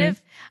would kind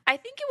of, I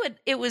think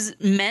it was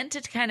meant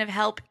to kind of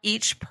help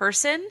each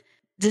person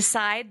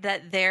decide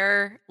that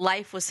their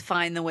life was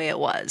fine the way it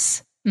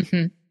was.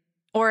 Mm-hmm.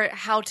 Or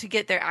how to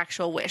get their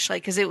actual wish,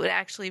 because it would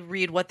actually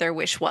read what their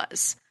wish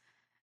was.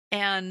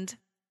 And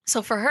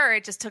so for her,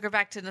 it just took her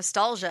back to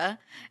nostalgia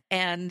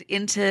and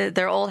into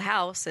their old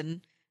house.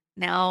 And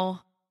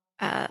now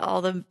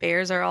all the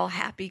bears are all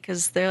happy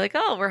because they're like,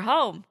 oh, we're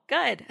home.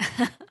 Good.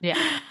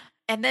 Yeah.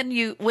 And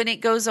then when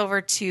it goes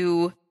over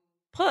to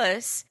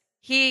Puss,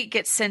 he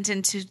gets sent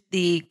into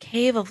the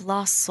Cave of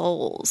Lost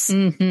Souls.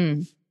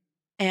 Mm-hmm.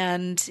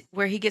 And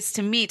where he gets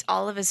to meet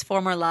all of his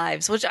former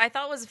lives, which I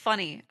thought was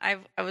funny. I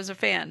was a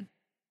fan,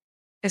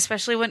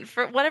 especially when,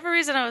 for whatever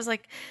reason, I was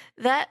like,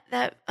 that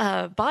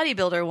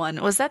bodybuilder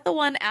one, was that the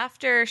one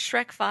after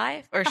Shrek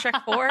 5 or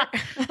Shrek 4?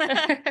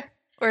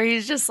 Where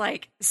he's just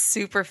like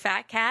super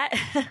fat cat.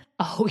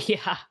 Oh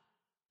yeah.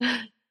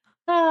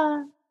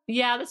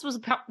 Yeah, this was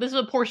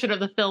a portion of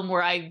the film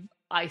where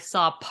I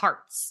saw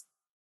parts.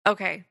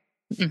 Okay.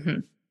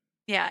 Mm-hmm.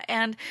 Yeah.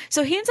 And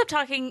so he ends up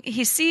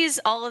he sees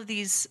all of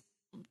these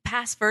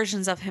past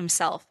versions of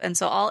himself, and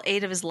so all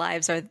 8 of his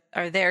lives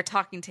are there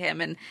talking to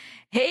him, and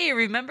hey,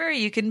 remember,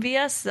 you can be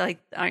us, like,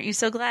 aren't you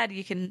so glad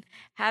you can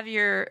have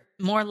your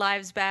more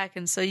lives back,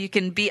 and so you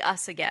can be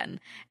us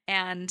again.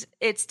 And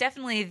it's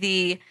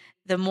definitely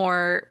the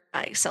more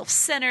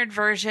self-centered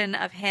version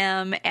of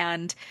him.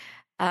 And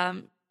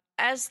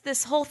as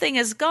this whole thing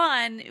has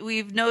gone,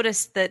 we've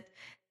noticed that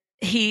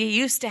he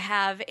used to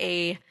have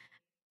a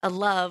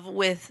love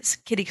with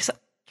Kitty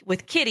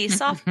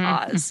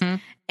Softpaws.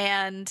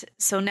 And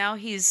so now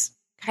he's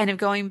kind of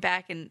going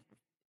back and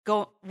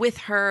go with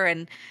her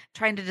and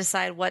trying to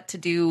decide what to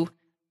do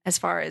as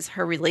far as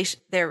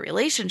their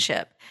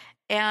relationship.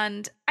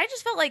 And I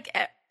just felt like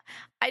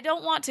I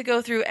don't want to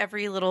go through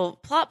every little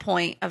plot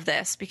point of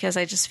this because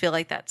I just feel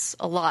like that's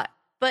a lot.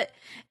 But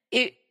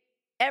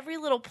every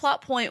little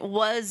plot point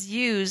was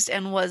used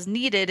and was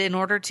needed in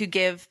order to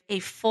give a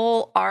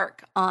full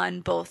arc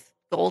on both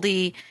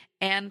Goldie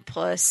and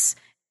Puss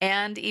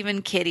and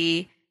even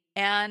Kitty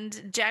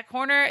and Jack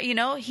Horner. You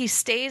know, he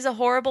stays a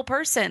horrible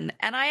person,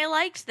 and I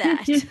liked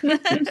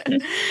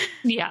that.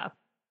 Yeah.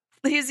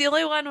 He's the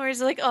only one where he's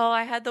like, oh,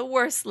 I had the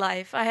worst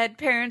life. I had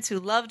parents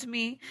who loved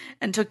me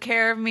and took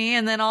care of me.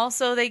 And then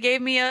also they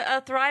gave me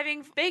a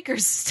thriving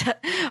baker's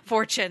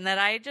fortune that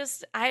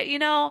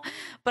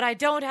but I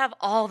don't have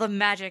all the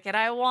magic and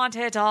I want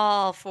it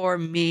all for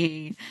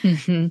me.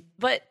 Mm-hmm.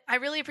 But I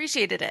really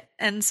appreciated it.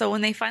 And so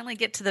when they finally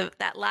get to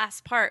that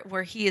last part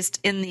where he is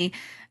in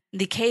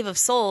the Cave of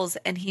Souls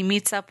and he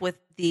meets up with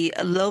the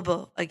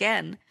Lobo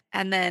again,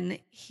 and then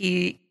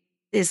he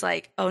is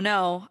like, oh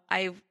no,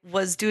 I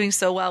was doing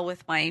so well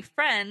with my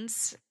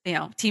friends,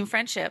 team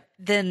friendship.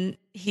 Then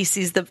he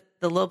sees the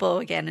Lobo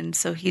again. And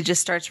so he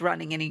just starts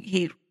running and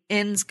he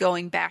ends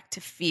going back to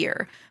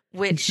fear,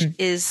 which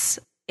is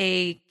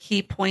a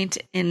key point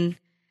in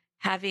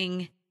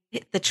having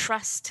the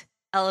trust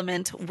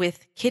element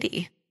with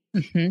Kitty.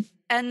 Mm-hmm.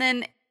 And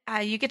then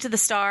you get to the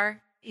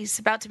star. He's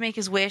about to make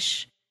his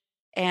wish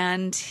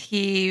and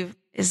he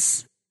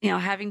is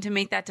having to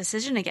make that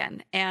decision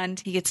again. And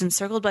he gets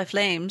encircled by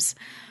flames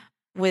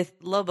with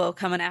Lobo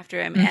coming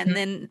after him. Mm-hmm. And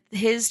then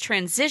his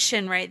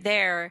transition right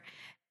there,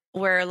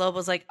 where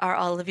Lobo's like, are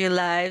all of your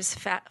lives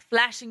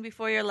flashing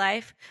before your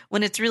life?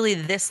 When it's really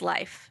this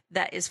life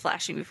that is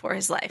flashing before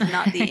his life,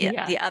 not the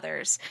the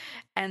others.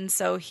 And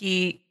so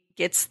he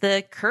gets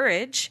the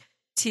courage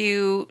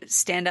to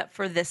stand up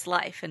for this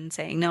life and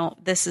saying, no,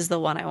 this is the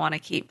one I want to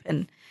keep.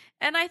 And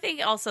I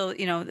think also,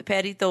 the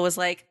Perrito was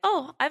like,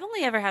 oh, I've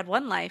only ever had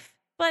one life.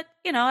 But,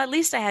 at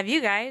least I have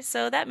you guys,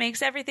 so that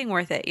makes everything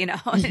worth it, And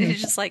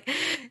it's just like,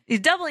 he's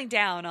doubling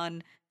down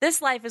on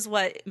this life is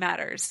what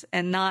matters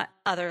and not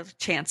other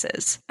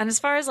chances. And as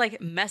far as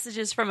like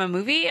messages from a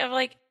movie, I'm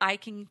like, I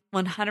can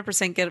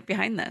 100% get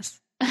behind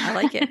this. I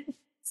like it.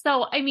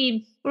 So, I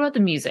mean, what about the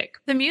music?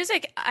 The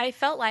music, I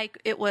felt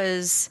like it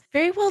was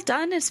very well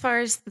done as far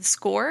as the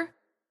score.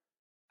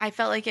 I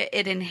felt like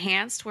it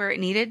enhanced where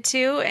it needed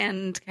to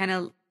and kind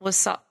of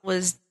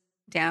was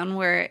down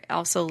where it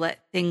also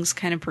let things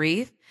kind of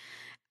breathe.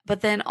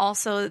 But then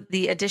also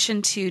the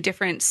addition to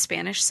different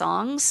Spanish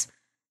songs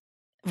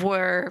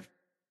were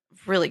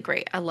really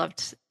great. I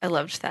loved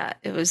that.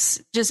 It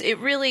was just, it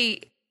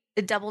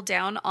doubled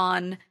down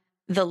on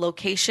the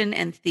location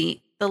and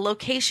the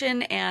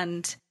location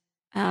and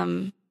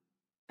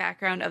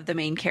background of the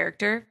main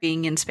character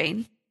being in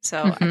Spain.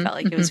 So I felt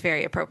like it was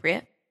very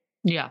appropriate.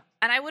 Yeah.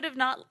 And I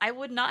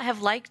would not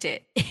have liked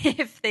it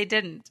if they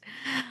didn't.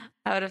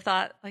 I would have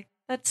thought like,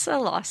 that's a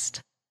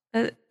lost.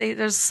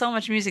 There's so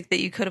much music that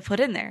you could have put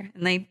in there,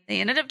 and they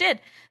ended up did.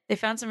 They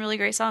found some really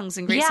great songs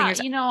and great singers.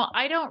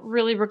 I don't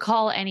really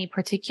recall any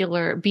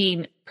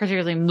being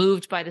particularly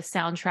moved by the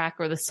soundtrack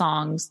or the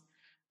songs.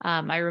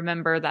 I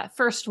remember that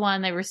first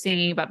one they were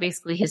singing about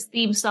basically his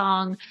theme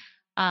song.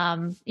 So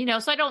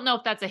I don't know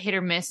if that's a hit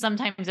or miss.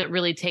 Sometimes it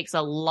really takes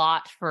a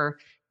lot for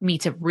me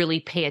to really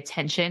pay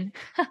attention.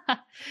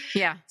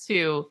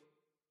 To,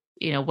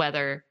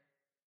 whether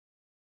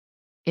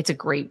it's a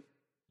great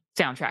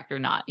soundtrack or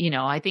not,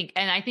 I think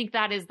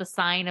that is the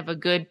sign of a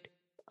good,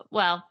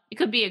 well, it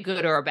could be a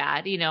good or a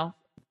bad, the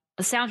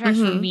soundtrack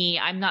for me,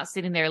 I'm not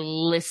sitting there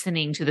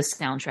listening to the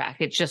soundtrack.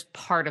 It's just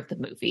part of the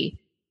movie.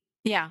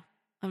 Yeah.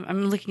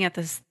 I'm looking at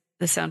the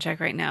soundtrack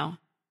right now.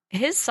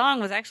 His song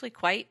was actually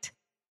quite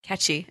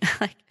catchy.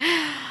 Like,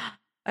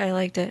 I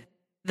liked it.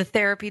 The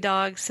therapy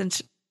dog,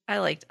 since I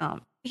liked,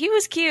 he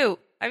was cute.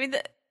 I mean,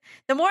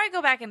 the more I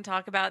go back and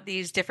talk about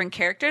these different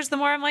characters, the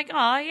more I'm like,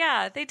 oh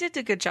yeah, they did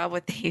a good job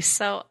with these.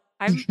 So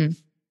I'm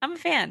a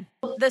fan.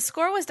 The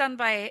score was done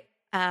by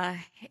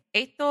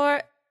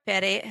Heitor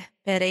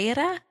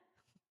Pereira.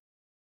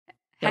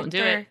 Don't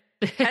do it.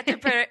 Hector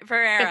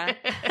Pereira.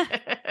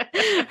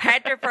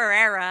 Hector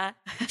Pereira.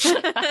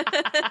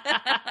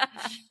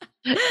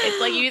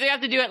 It's like you either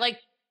have to do it like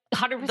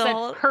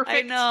 100% perfect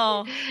I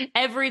know.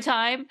 every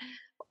time,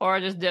 or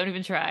just don't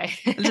even try.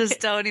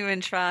 Just don't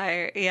even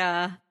try.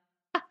 Yeah.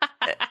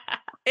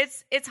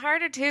 It's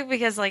harder too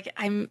because like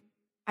I'm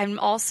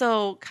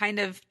also kind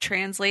of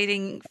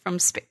translating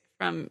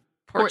from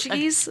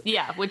Portuguese.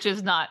 Which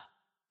is not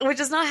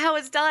how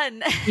it's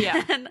done.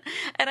 Yeah. and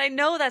I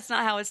know that's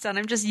not how it's done.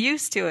 I'm just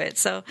used to it.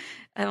 So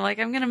I'm like,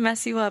 I'm going to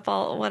mess you up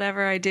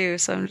whatever I do.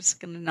 So I'm just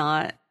going to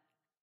not.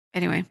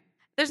 Anyway,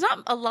 there's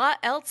not a lot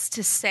else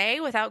to say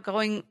without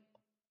going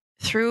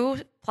through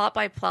plot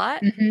by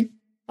plot,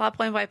 plot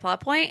point by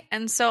plot point.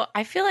 And so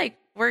I feel like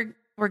we're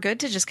good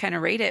to just kind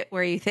of rate it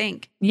where you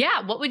think.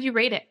 Yeah. What would you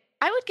rate it?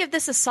 I would give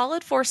this a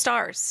solid 4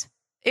 stars.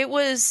 It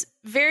was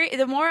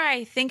the more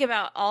I think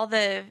about all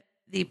the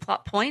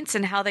plot points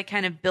and how they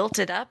kind of built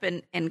it up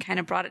and kind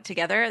of brought it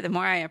together, the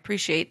more I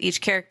appreciate each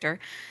character.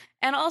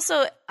 And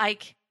also,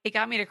 like, it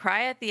got me to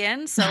cry at the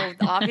end. So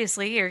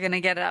obviously you're going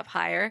to get it up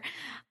higher.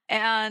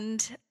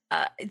 And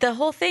the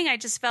whole thing, I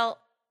just felt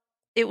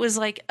it was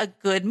like a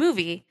good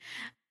movie.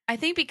 I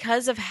think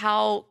because of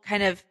how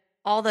kind of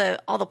all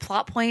the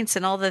plot points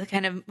and all the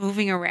kind of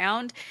moving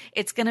around,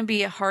 it's going to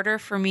be harder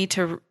for me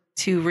to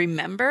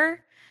remember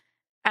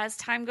as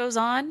time goes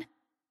on.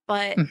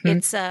 But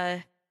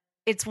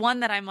it's one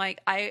that I'm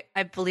like, I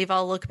believe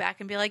I'll look back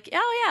and be like,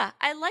 oh yeah,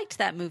 I liked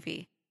that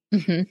movie.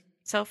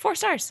 So 4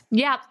 stars.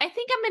 Yeah, I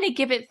think I'm going to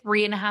give it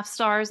 3.5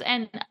 stars,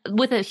 and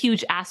with a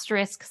huge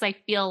asterisk, because I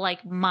feel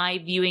like my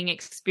viewing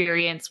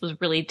experience was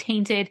really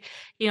tainted.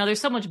 You know,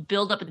 there's so much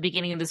buildup at the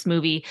beginning of this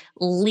movie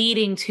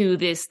leading to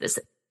this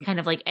kind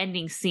of like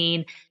ending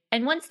scene.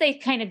 And once they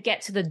kind of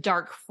get to the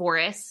dark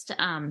forest,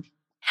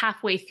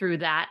 halfway through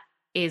that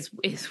is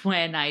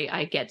when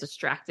I get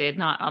distracted,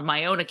 not on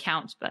my own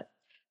account, but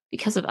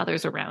because of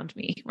others around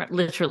me,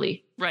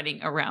 literally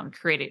running around,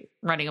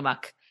 running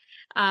amok.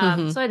 So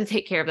I had to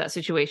take care of that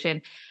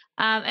situation.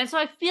 And so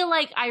I feel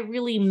like I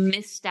really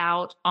missed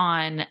out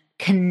on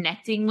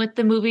connecting with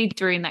the movie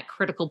during that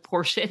critical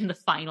portion, the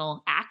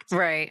final act.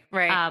 Right.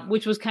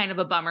 Which was kind of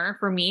a bummer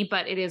for me,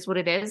 but it is what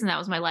it is. And that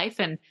was my life.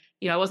 And,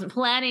 you know, I wasn't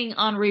planning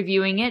on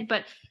reviewing it,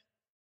 but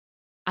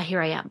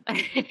here I am.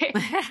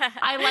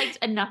 I liked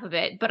enough of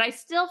it, but I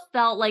still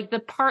felt like the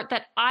part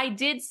that I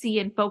did see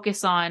and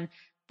focus on,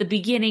 the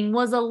beginning,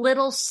 was a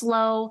little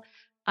slow.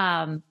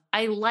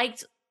 I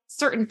liked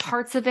certain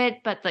parts of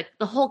it, but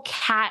the whole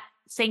cat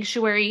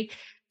sanctuary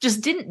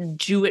just didn't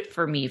do it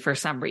for me for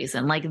some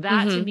reason. Like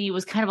that to me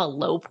was kind of a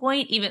low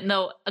point, even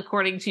though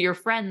according to your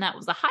friend, that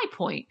was a high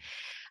point,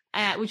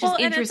 which is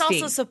interesting. And it's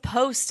also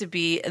supposed to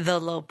be the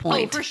low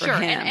point. Oh, for sure.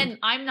 And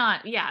I'm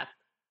not,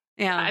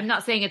 I'm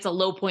not saying it's a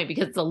low point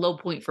because it's a low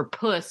point for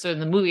Puss or in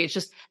the movie. It's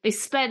just, they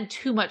spend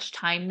too much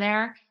time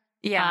there.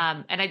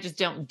 Yeah. And I just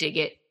don't dig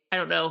it. I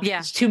don't know. Yeah.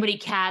 There's too many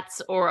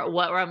cats or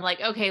what, where I'm like,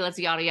 okay, let's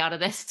yada yada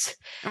this.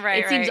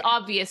 Right. It seems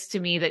obvious to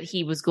me that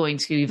he was going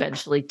to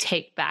eventually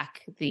take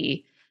back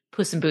the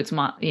Puss in Boots,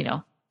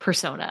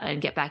 persona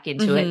and get back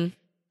into it.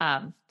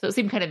 So it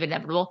seemed kind of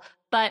inevitable.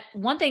 But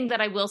one thing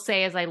that I will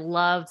say is I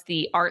loved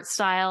the art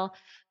style.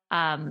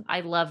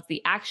 I loved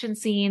the action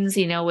scenes,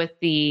 with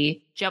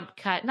the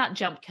not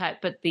jump cut,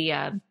 but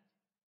the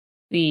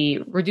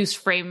reduced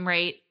frame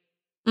rate.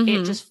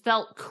 It just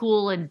felt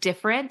cool and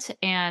different.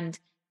 And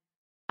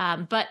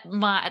but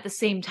at the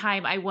same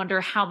time, I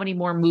wonder how many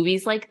more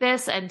movies like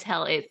this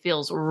until it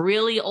feels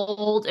really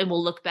old and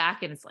we'll look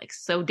back and it's like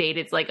so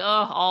dated. It's like, oh,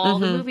 all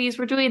the movies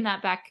were doing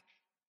that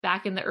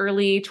back in the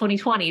early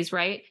 2020s,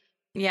 right?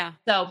 Yeah.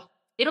 So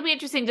it'll be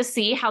interesting to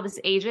see how this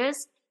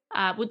ages.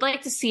 Would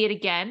like to see it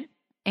again.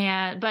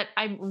 But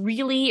I'm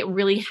really,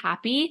 really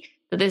happy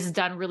that this is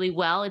done really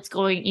well. It's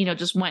going,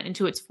 just went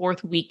into its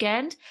 4th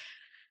weekend.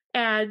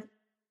 And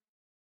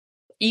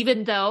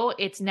even though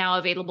it's now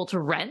available to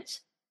rent,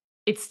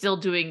 it's still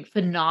doing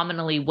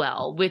phenomenally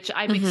well, which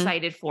I'm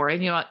excited for.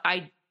 And,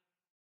 I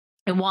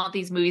want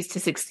these movies to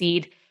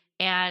succeed.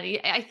 And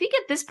I think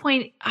at this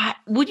point,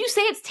 would you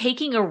say it's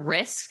taking a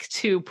risk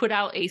to put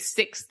out a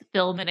 6th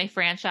film in a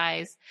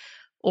franchise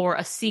or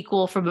a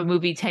sequel from a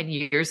movie 10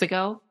 years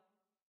ago?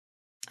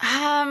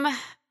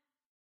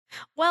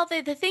 Well,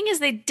 the thing is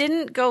they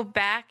didn't go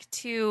back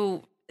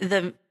to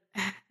they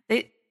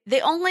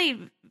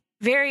only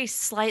very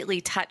slightly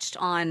touched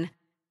on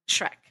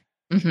Shrek.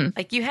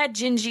 Like you had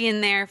Gingy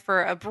in there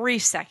for a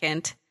brief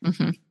second,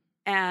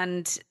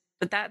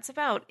 but that's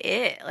about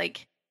it.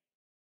 Like,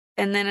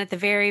 and then at the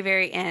very,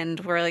 very end,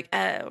 we're like,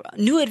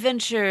 new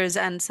adventures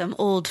and some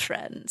old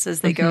friends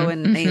as they go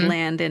and they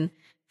land in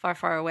far,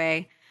 far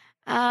away.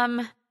 So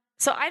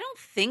I don't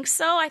think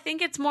so. I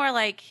think it's more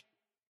like,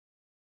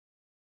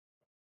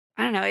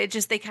 I don't know. It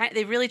just,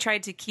 they really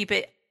tried to keep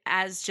it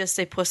as just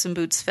a Puss in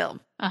Boots film.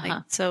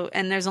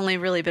 And there's only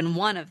really been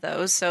one of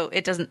those. So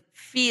it doesn't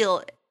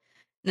feel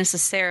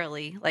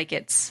necessarily like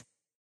it's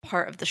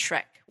part of the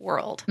Shrek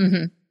world.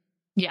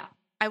 Yeah.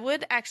 I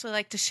would actually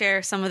like to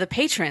share some of the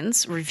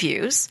patrons'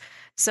 reviews.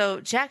 So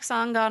Jack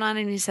Song got on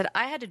and he said,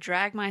 I had to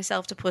drag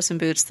myself to Puss in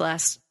Boots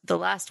The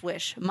Last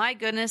Wish. My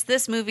goodness,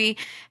 this movie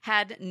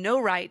had no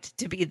right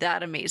to be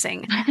that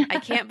amazing. I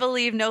can't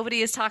believe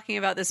nobody is talking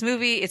about this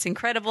movie. It's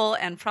incredible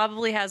and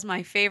probably has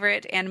my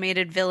favorite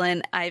animated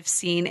villain I've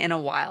seen in a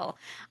while.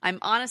 I'm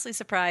honestly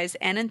surprised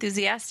and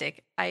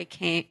enthusiastic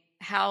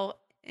how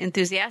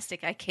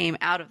enthusiastic I came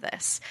out of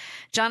this.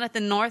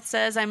 Jonathan North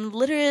says, I'm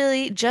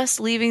literally just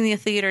leaving the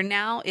theater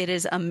now. It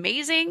is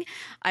amazing.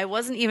 I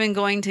wasn't even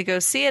going to go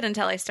see it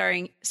until I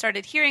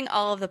started hearing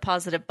all of the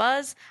positive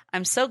buzz.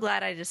 I'm so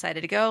glad I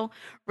decided to go.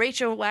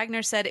 Rachel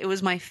Wagner said it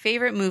was my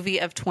favorite movie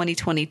of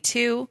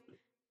 2022.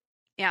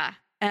 Yeah.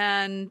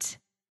 And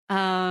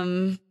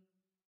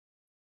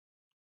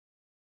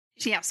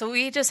yeah, so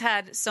we just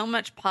had so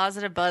much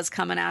positive buzz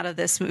coming out of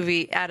this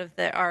movie, out of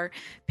our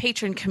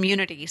patron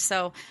community.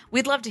 So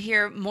we'd love to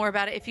hear more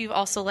about it if you'd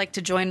also like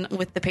to join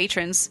with the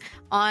patrons.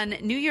 On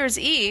New Year's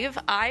Eve,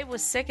 I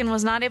was sick and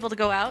was not able to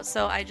go out,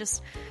 so I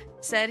just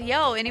said,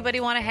 yo,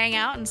 anybody want to hang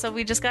out? And so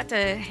we just got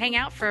to hang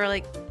out for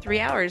like 3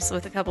 hours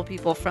with a couple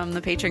people from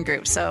the patron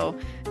group. So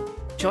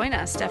join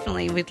us,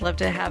 definitely. We'd love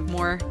to have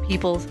more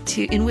people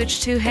in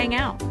which to hang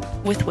out,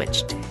 with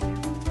which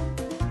to.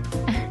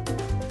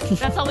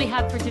 That's all we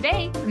have for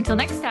today. Until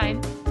next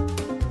time,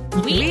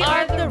 We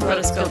are the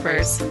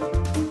Rotoscopers.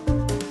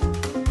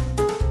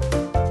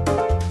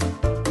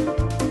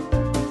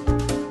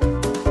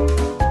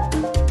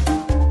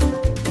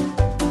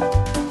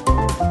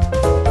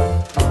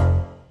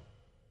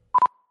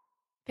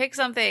 Pick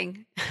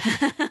something.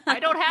 I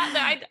don't have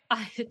that.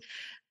 I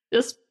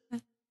just,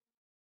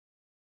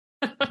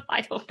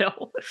 I don't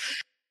know.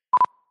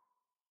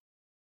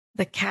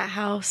 The cat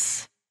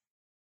house.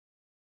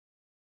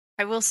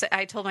 I will say,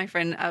 I told my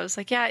friend, I was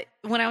like, yeah,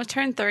 when I was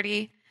turned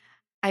 30,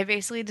 I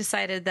basically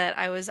decided that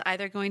I was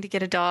either going to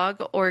get a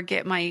dog or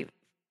get my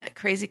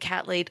crazy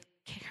cat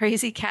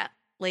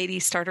lady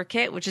starter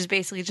kit, which is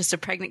basically just a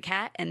pregnant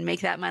cat, and make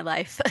that my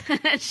life.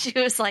 And she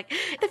was like,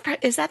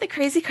 is that the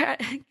crazy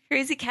cat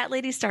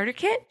lady starter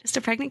kit? Just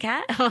a pregnant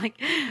cat? I'm like,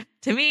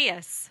 to me,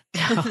 yes.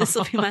 This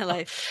will be my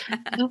life.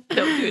 Don't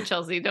do it,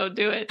 Chelsea. Don't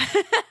do it.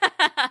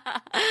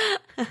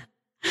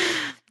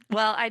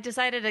 Well, I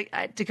decided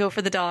to go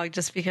for the dog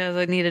just because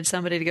I needed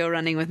somebody to go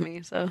running with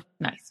me. So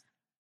Nice.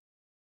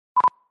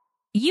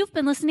 You've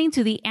been listening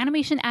to the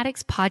Animation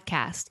Addicts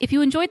podcast. If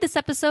you enjoyed this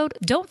episode,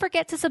 don't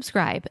forget to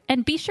subscribe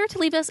and be sure to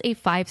leave us a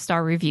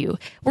 5-star review.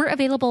 We're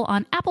available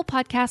on Apple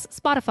Podcasts,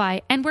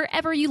 Spotify, and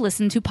wherever you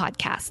listen to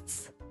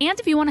podcasts. And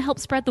if you want to help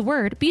spread the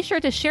word, be sure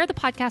to share the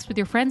podcast with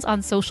your friends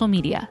on social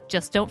media.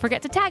 Just don't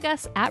forget to tag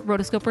us at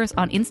Rotoscopers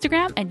on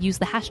Instagram and use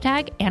the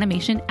hashtag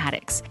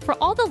AnimationAddicts. For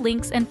all the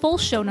links and full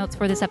show notes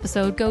for this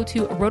episode, go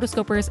to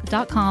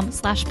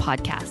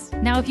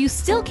rotoscopers.com/podcast. Now, if you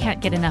still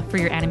can't get enough for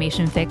your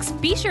animation fix,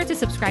 be sure to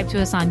subscribe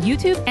to us on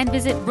YouTube and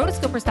visit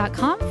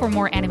rotoscopers.com for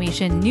more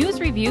animation news,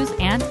 reviews,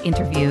 and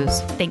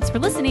interviews. Thanks for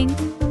listening.